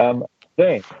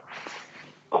 then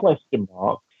question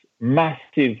marks,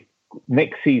 massive,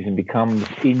 next season becomes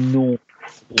enormous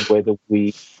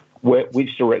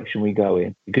which direction we go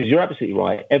in. Because you're absolutely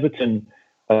right, Everton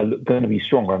are going to be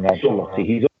stronger on Ancelotti.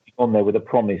 He's on there with a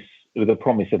promise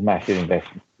of massive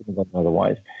investment,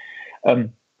 otherwise.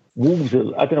 Wolves,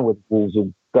 I don't know whether Wolves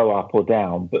will go up or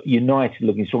down, but United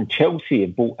looking strong.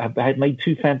 Chelsea have made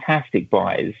two fantastic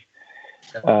buys,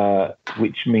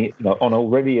 which mean on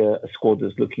already a squad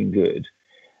that's looking good.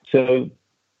 So,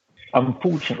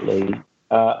 unfortunately,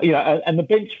 and the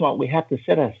benchmark we have to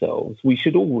set ourselves, we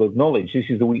should all acknowledge this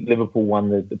is the week Liverpool won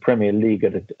the Premier League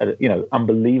at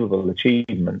unbelievable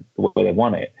achievement, the way they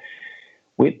won it.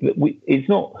 It's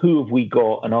not who have we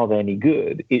got and are they any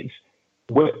good. It's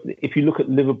if you look at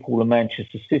Liverpool and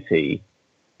Manchester City,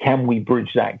 can we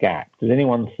bridge that gap? Does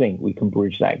anyone think we can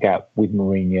bridge that gap with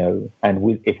Mourinho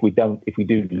and if we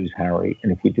do lose Harry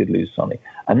and if we did lose Sonny?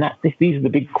 And these are the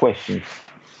big questions.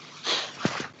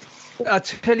 I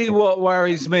tell you what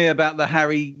worries me about the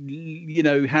Harry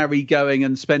going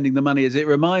and spending the money is it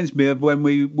reminds me of when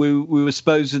we were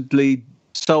supposedly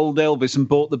sold Elvis and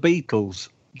bought the Beatles.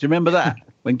 Do you remember that?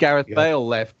 When Gareth Bale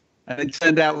left, and it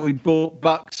turned out we bought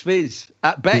Bucks Fizz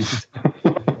at best.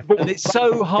 And it's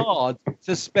so hard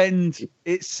to spend.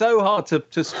 It's so hard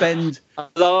to spend a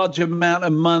large amount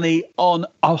of money on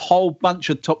a whole bunch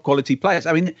of top quality players.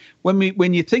 I mean,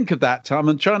 when you think of that, Tom,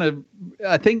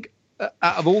 I think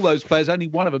out of all those players, only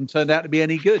one of them turned out to be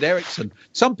any good. Eriksen.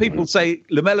 Some people say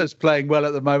Lamella's playing well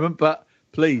at the moment, but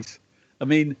please, I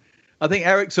mean, I think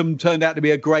Eriksen turned out to be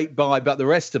a great buy, but the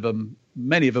rest of them,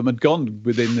 many of them had gone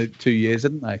within the 2 years,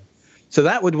 hadn't they? So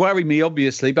that would worry me,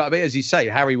 obviously. But as you say,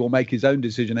 Harry will make his own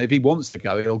decision. If he wants to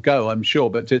go, he'll go, I'm sure.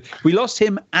 But we lost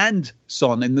him and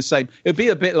Son in the same. It'd be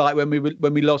a bit like when we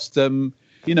lost, back in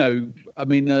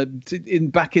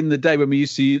the day when we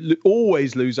used to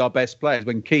always lose our best players,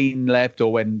 when Keane left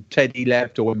or when Teddy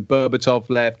left or when Berbatov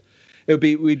left.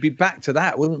 We'd be back to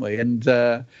that, wouldn't we? And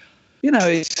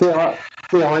it's.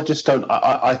 I just don't.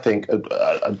 I think,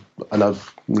 and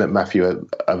I've let Matthew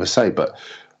ever say, but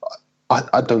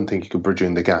I don't think you can bridge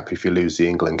in the gap if you lose the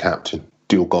England captain,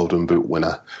 dual Golden Boot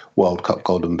winner, World Cup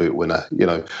Golden Boot winner.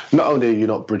 Not only are you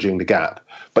not bridging the gap,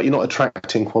 but you're not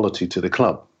attracting quality to the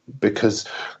club, because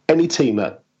any team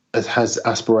that has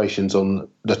aspirations on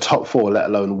the top four, let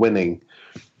alone winning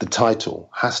the title,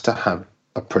 has to have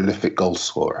a prolific goal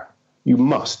scorer. You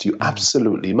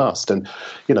absolutely must. And,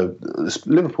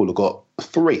 Liverpool have got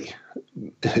three,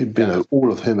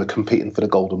 all of whom are competing for the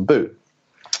Golden Boot.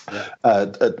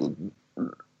 Yeah.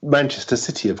 Manchester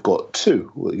City have got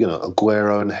two,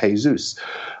 Aguero and Jesus.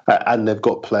 And they've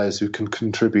got players who can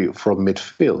contribute from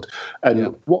midfield.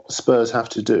 And what Spurs have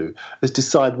to do is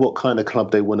decide what kind of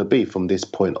club they want to be from this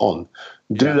point on.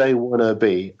 Do they want to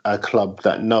be a club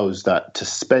that knows that to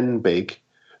spend big,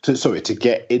 to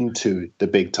get into the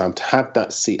big time, to have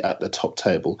that seat at the top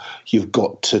table, you've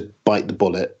got to bite the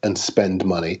bullet and spend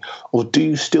money? Or do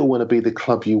you still want to be the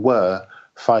club you were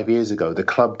 5 years ago, the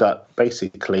club that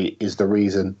basically is the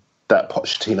reason that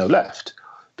Pochettino left?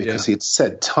 Because he'd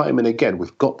said time and again,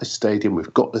 we've got this stadium,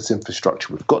 we've got this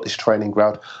infrastructure, we've got this training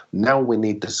ground, now we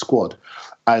need the squad.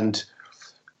 And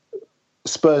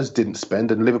Spurs didn't spend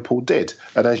and Liverpool did.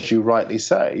 And as you rightly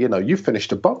say, you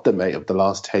finished above them, mate, of the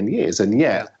last 10 years. And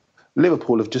yet,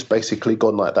 Liverpool have just basically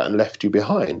gone like that and left you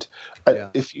behind.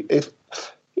 If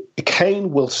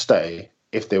Kane will stay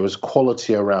if there was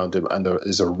quality around him and there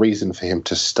is a reason for him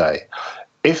to stay.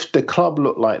 If the club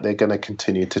look like they're going to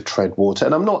continue to tread water,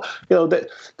 and I'm not, there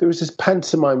was this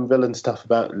pantomime villain stuff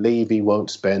about Levy won't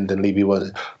spend and Levy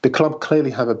won't. The club clearly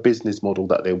have a business model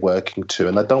that they're working to,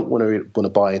 and I don't want to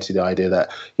buy into the idea that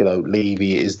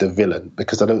Levy is the villain,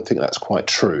 because I don't think that's quite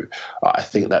true. I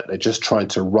think that they're just trying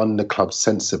to run the club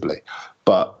sensibly.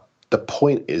 But the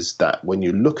point is that when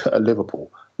you look at Liverpool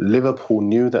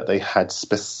knew that they had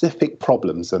specific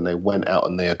problems and they went out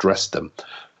and they addressed them.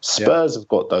 Spurs have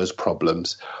got those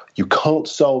problems. You can't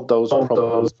solve those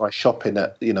problems by shopping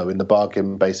at, in the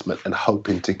bargain basement and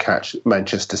hoping to catch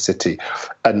Manchester City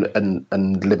and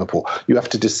Liverpool. You have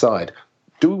to decide,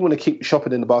 do we want to keep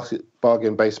shopping in the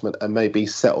bargain basement and maybe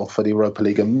settle for the Europa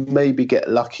League and maybe get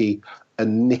lucky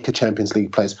and nick a Champions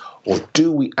League place? Or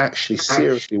do we actually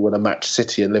seriously want to match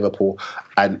City and Liverpool,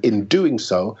 and in doing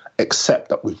so, accept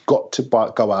that we've got to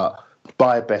go out,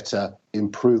 buy better,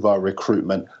 improve our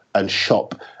recruitment, and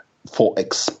shop for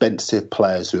expensive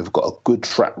players who have got a good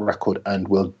track record and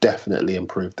will definitely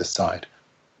improve the side?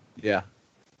 Yeah.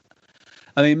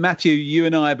 I mean, Matthew, you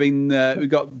and I have been, we've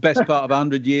got best part of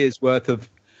 100 years worth of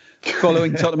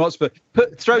following Tottenham Hotspur.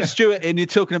 Throw Stuart in, you're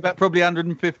talking about probably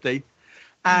 150.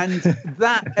 And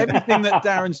everything that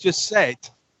Darren's just said,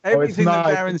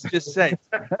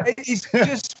 it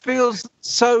just feels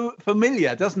so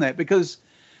familiar, doesn't it? Because,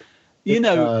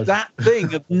 that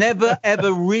thing of never,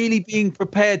 ever really being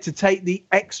prepared to take the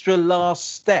extra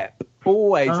last step.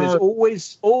 There's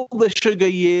always all the sugar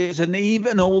years and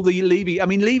even all the Levy. I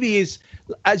mean, Levy is,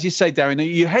 as you say, Darren,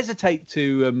 you hesitate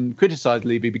to criticise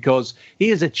Levy because he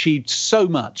has achieved so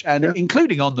much, and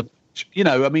including on the pitch. You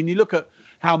look at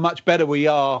how much better we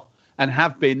are and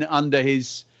have been under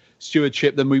his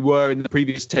stewardship than we were in the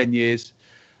previous 10 years.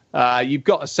 You've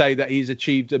got to say that he's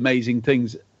achieved amazing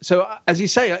things. So, as you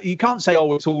say, you can't say,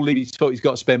 it's all Levy's fault, he's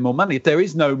got to spend more money. If there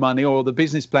is no money or the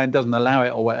business plan doesn't allow it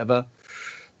or whatever,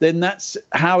 then that's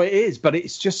how it is. But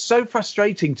it's just so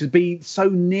frustrating to be so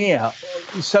near,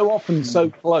 so often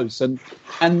so close. And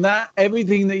that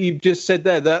everything that you've just said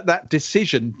there, that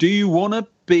decision, do you want to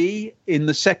be in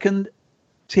the second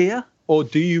tier? Or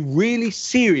do you really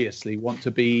seriously want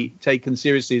to be taken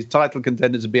seriously as title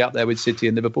contenders and be up there with City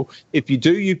and Liverpool? If you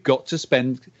do, you've got to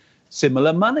spend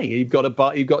similar money. You've got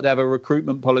to have a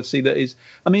recruitment policy that is.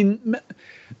 I mean,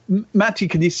 Matthew,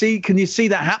 can you see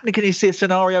that happening? Can you see a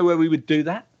scenario where we would do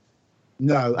that?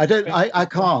 No, I don't. I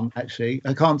can't actually.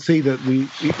 I can't see that we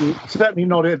certainly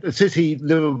not at the City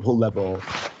Liverpool level.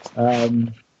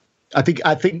 I think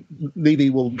Levy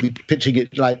will be pitching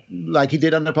it like he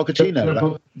did under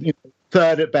Pochettino,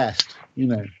 third at best.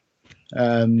 But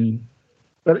I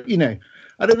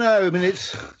don't know. I mean,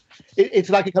 it's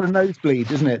like a kind of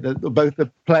nosebleed, isn't it? That both the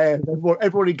players,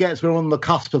 everybody gets, we're on the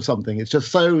cusp of something. It's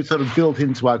just so sort of built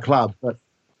into our club. But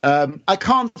I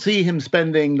can't see him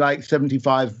spending like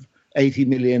 75, 80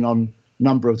 million on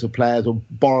numbers of players or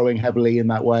borrowing heavily in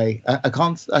that way. I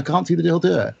can't see that he'll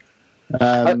do it.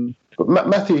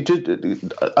 Matthew,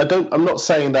 I'm not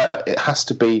saying that it has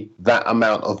to be that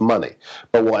amount of money,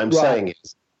 but what I'm saying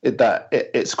is that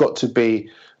it's got to be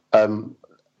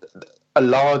a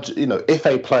large, if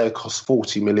a player costs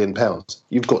 £40 million,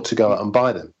 you've got to go out and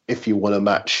buy them if you want to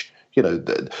match,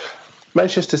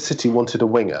 Manchester City wanted a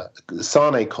winger.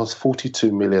 Sane cost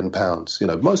 £42 million.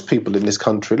 Most people in this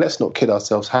country, let's not kid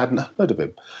ourselves, hadn't heard of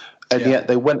him. And yet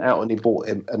they went out and they bought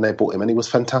him and he was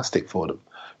fantastic for them.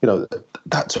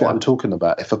 That's what I'm talking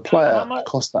about. If a player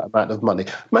cost that amount of money,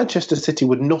 Manchester City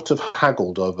would not have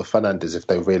haggled over Fernandes if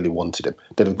they really wanted him.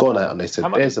 They'd have gone out and they said,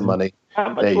 "There's the money.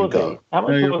 There you go." How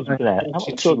much was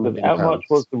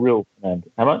the real Fernandes?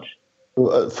 How much?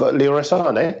 For Leroy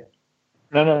Sané?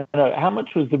 No. How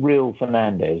much was the real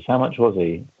Fernandes? How much was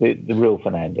he? The real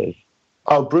Fernandes?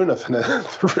 Oh, Bruno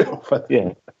Fernandes. The real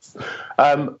Fernandes.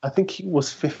 Yeah. I think he was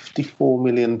 £54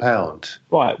 million.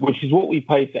 Right, which is what we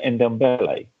paid for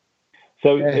Ndombele.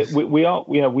 So we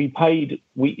paid.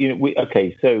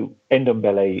 So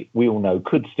Ndombele, we all know,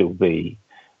 could still be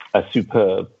a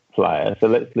superb player. So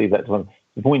let's leave that to one.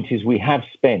 The point is, we have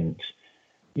spent.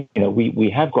 We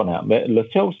have gone out. Lo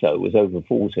Celso was over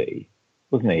 40,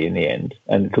 wasn't he, in the end,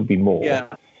 and it could be more. Yeah.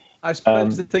 I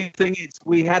suppose the thing is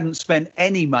we hadn't spent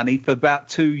any money for about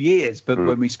 2 years, but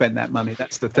when we spent that money,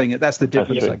 that's the thing. That's the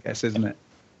difference, I guess, isn't it?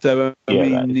 So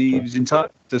he was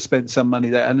entitled to spend some money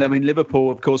there. And I mean,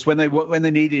 Liverpool, of course, when they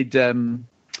needed Van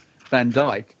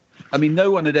Dijk, I mean,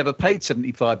 no one had ever paid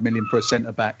 75 million for a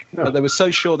centre back, but they were so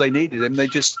sure they needed him, they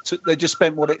just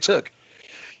spent what it took.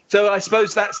 So I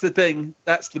suppose that's the thing.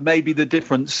 That's maybe the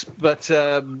difference. But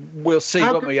we'll see,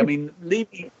 won't we? I mean,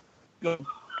 Levy. No.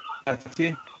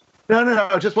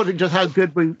 I was just wondering just how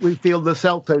good we feel the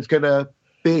Celto's going to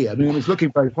be. I mean, it's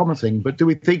looking very promising, but do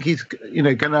we think he's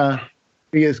going to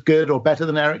be as good or better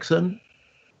than Eriksen?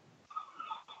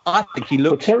 I think he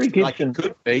looks like he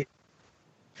could be.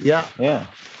 Yeah.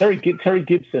 Terry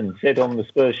Gibson said on the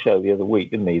Spurs show the other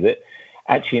week, didn't he, that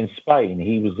actually in Spain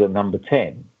he was the number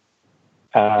 10.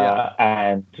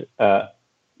 And, my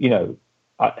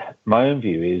own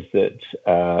view is that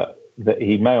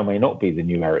he may or may not be the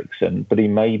new Eriksen, but he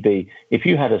may be. If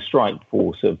you had a strike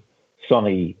force of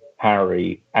Sonny,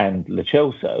 Harry, and Lo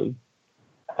Celso,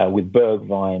 with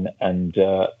Bergwijn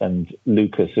and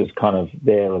Lucas as kind of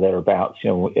there or thereabouts,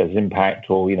 as impact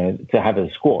or, to have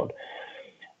a squad,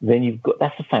 then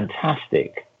that's a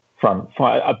fantastic front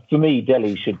five. For me,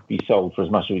 Dele should be sold for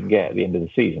as much as we can get at the end of the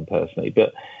season, personally.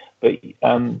 But so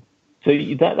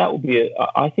that would be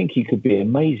I think he could be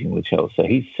amazing with Chelsea.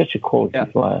 He's such a quality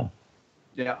player.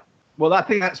 Yeah. Well, I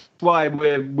think that's why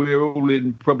we're all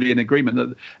probably in agreement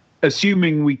that,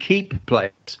 assuming we keep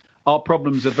players, our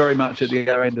problems are very much at the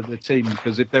other end of the team,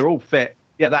 because if they're all fit,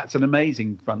 that's an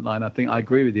amazing front line. I think I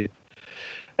agree with you.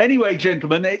 Anyway,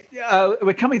 gentlemen,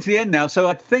 we're coming to the end now, so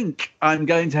I think I'm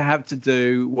going to have to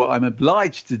do what I'm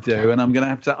obliged to do, and I'm going to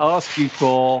have to ask you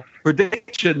for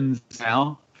predictions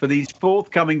now for these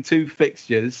forthcoming 2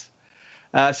 fixtures.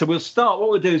 So we'll start. What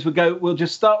we'll do is we'll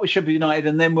just start with Sheffield United,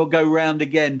 and then we'll go round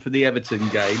again for the Everton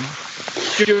game.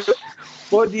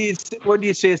 What do you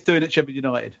see us doing at Sheffield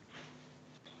United?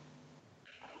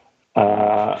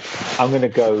 I'm going to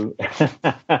go.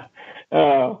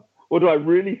 What do I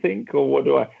really think, or what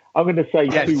do I? I'm going to say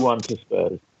 2-1 to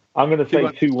Spurs. I'm going to say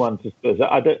 2-1 to Spurs.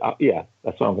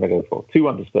 That's what I'm going to go for.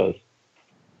 2-1 to Spurs.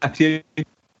 Matthew?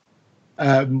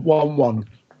 1-1.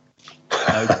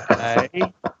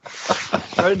 Okay.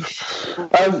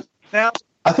 Now,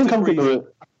 I think I'm going to.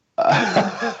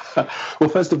 Well,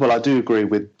 first of all, I do agree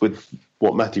with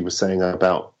what Matthew was saying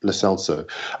about Lo Celso.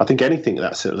 I think anything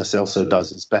that Lo Celso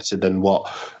does is better than what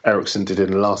Eriksen did in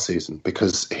the last season,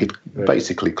 because he'd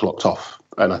basically clocked off.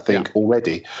 And I think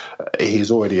already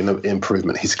he's already an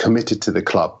improvement. He's committed to the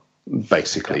club.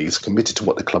 Basically, he's committed to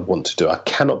what the club want to do. I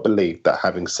cannot believe that,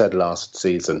 having said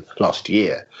last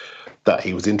year, that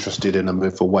he was interested in a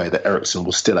move away, that Eriksen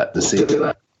was still at the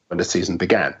season when the season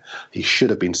began. He should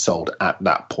have been sold at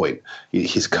that point.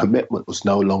 His commitment was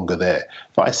no longer there.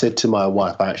 If I said to my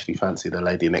wife, I actually fancy the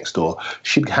lady next door,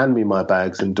 she'd hand me my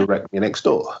bags and direct me next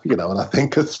door. And I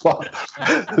think as far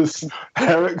as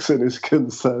Eriksen is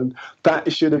concerned,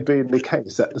 that should have been the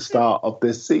case at the start of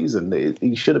this season.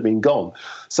 He should have been gone.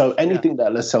 So anything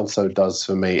that Lo Celso does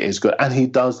for me is good. And he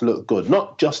does look good,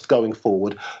 not just going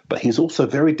forward, but he's also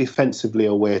very defensively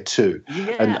aware too.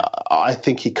 Yeah. And I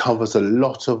think he covers a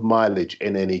lot of mileage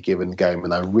in any given game,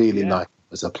 and I really like him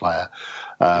as a player.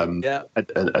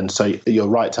 And so you're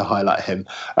right to highlight him.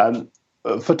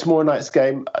 For tomorrow night's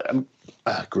game,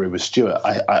 I agree with Stuart.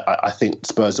 I think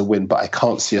Spurs will win, but I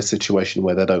can't see a situation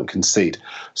where they don't concede.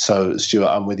 So, Stuart,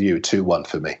 I'm with you. 2-1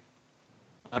 for me.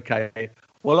 Okay.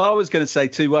 Well, I was going to say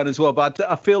 2-1 as well, but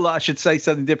I feel like I should say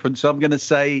something different, so I'm going to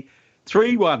say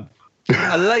 3-1.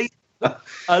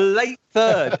 A late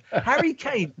third. Harry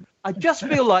Kane. I just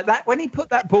feel like that when he put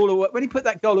that goal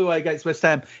away against West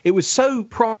Ham, it was so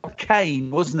proper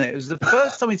Kane, wasn't it? It was the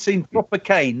first time we'd seen proper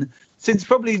Kane since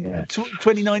probably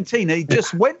 2019. And he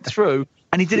just went through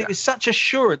and he did it with such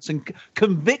assurance and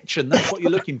conviction. That's what you're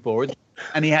looking for.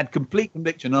 And he had complete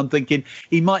conviction. I'm thinking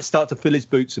he might start to fill his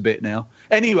boots a bit now.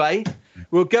 Anyway,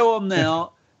 we'll go on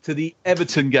now to the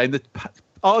Everton game, the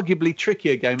arguably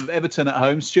trickier game of Everton at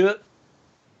home. Stuart?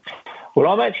 Well,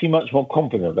 I'm actually much more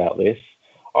confident about this.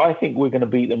 I think we're going to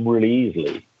beat them really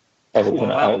easily. Everton.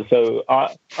 So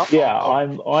I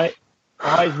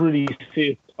really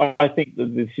see. I think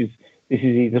that this is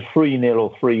either 3-0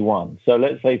 or 3-1. So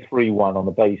let's say 3-1 on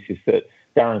the basis that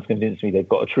Darren's convinced me they've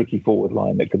got a tricky forward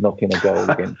line that could knock in a goal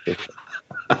against it.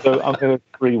 So I'm going to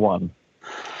 3-1.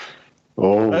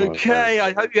 Oh, okay,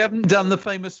 I hope you haven't done the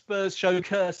famous Spurs show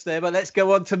curse there, but let's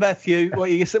go on to Matthew. What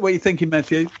are you thinking,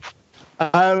 Matthew?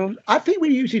 I think we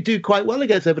usually do quite well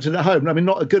against Everton at home. I mean,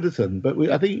 not at Goodison, but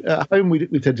I think at home we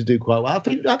tend to do quite well. I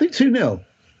think 2-0.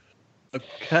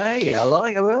 Okay, I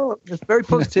like it. Well, it's very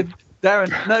positive.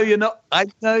 Darren, no, you're not. I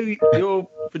know your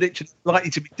prediction is likely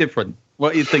to be different.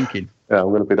 What are you thinking? Yeah, I'm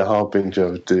going to be the harbinger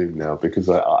of doom now, because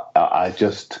I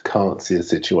just can't see a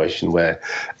situation where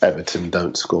Everton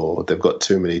don't score. They've got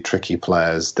too many tricky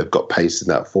players. They've got pace in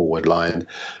that forward line.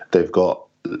 They've got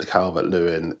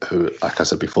Calvert-Lewin, who, like I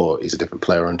said before, he's a different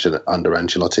player under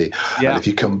Ancelotti. Yeah. And if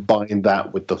you combine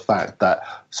that with the fact that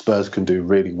Spurs can do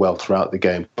really well throughout the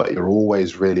game, but you're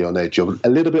always really on edge. You're a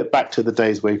little bit back to the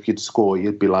days where if you'd score,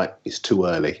 you'd be like, it's too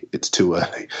early.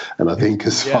 And I think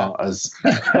as far as...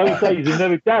 Those days have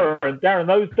never... Darren,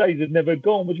 those days have never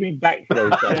gone. What do you mean back to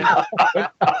those days?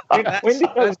 when did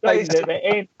those days ever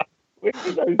end?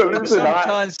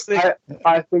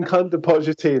 I think under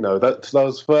Pochettino,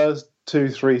 those first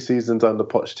 2-3 seasons under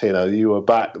Pochettino, you were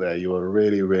back there. You were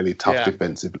really, really tough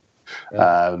defensively.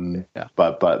 But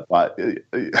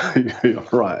you're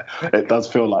right. It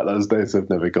does feel like those days have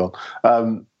never gone.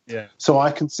 So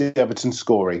I can see Everton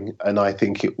scoring, and I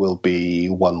think it will be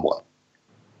 1-1.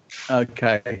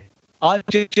 Okay. I'm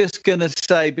just going to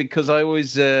say, because I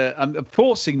always I'm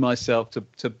forcing myself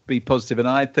to be positive, and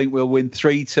I think we'll win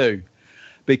 3-2.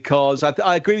 Because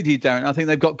I agree with you, Darren. I think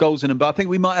they've got goals in them, but I think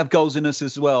we might have goals in us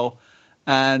as well.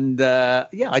 And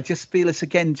I just feel us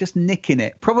again, just nicking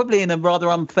it, probably in a rather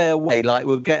unfair way. Like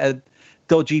we'll get a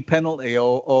dodgy penalty,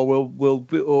 or we'll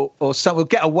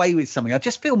get away with something. I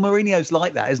just feel Mourinho's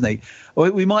like that, isn't he?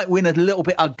 Or we might win a little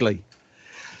bit ugly.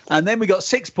 And then we got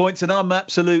 6 points, and I'm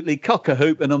absolutely cock a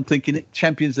hoop, and I'm thinking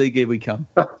Champions League, here we come.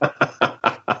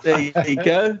 There you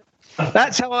go.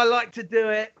 That's how I like to do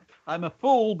it. I'm a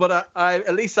fool, but I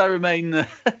at least I remain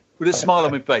with a smile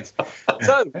on my face.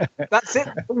 So that's it.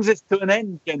 That brings us to an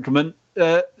end, gentlemen.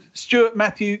 Stuart,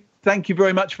 Matthew, thank you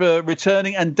very much for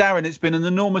returning. And Darren, it's been an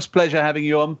enormous pleasure having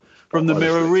you on from the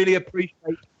Mirror. Really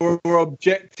appreciate your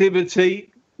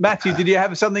objectivity. Matthew, did you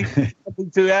have something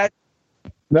to add?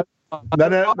 No,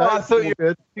 I thought you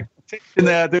were in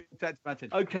there doing text matching.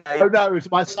 Okay. Oh, no,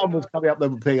 my son was coming up the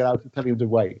thing and I was telling him to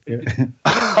wait.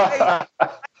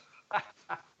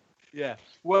 Yeah.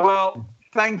 Well,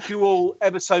 thank you all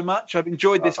ever so much. I've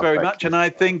enjoyed this very much. And I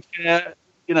think,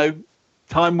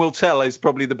 time will tell is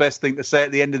probably the best thing to say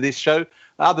at the end of this show.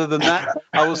 Other than that,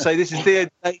 I will say this is Dear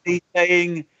Daly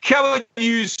saying, come on,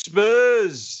 you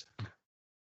Spurs.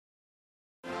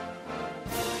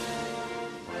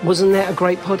 Wasn't that a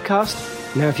great podcast?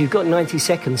 Now, if you've got 90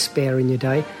 seconds spare in your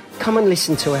day, come and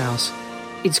listen to ours.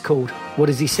 It's called What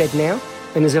Has He Said Now?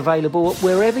 And is available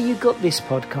wherever you got this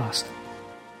podcast.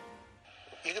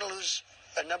 You're going to lose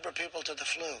a number of people to the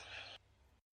flu.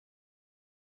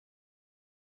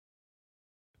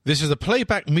 This is a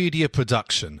Playback Media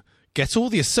production. Get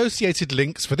all the associated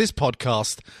links for this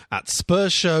podcast at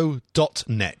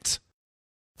spursshow.net.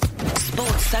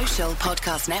 Sports Social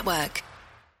Podcast Network.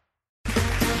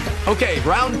 Okay,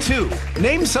 round two.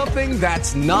 Name something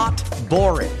that's not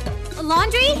boring. A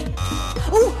laundry?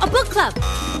 Ooh, a book club.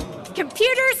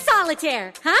 Computer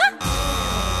solitaire, huh?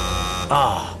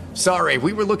 Ah, sorry,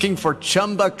 we were looking for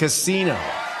Chumba Casino.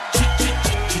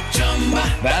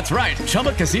 That's right,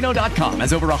 ChumbaCasino.com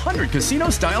has over 100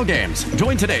 casino-style games.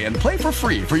 Join today and play for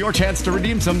free for your chance to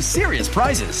redeem some serious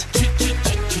prizes.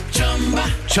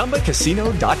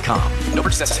 ChumbaCasino.com. No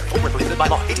purchase necessary. Void where prohibited by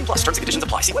law. 18+ terms and conditions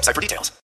apply. See website for details.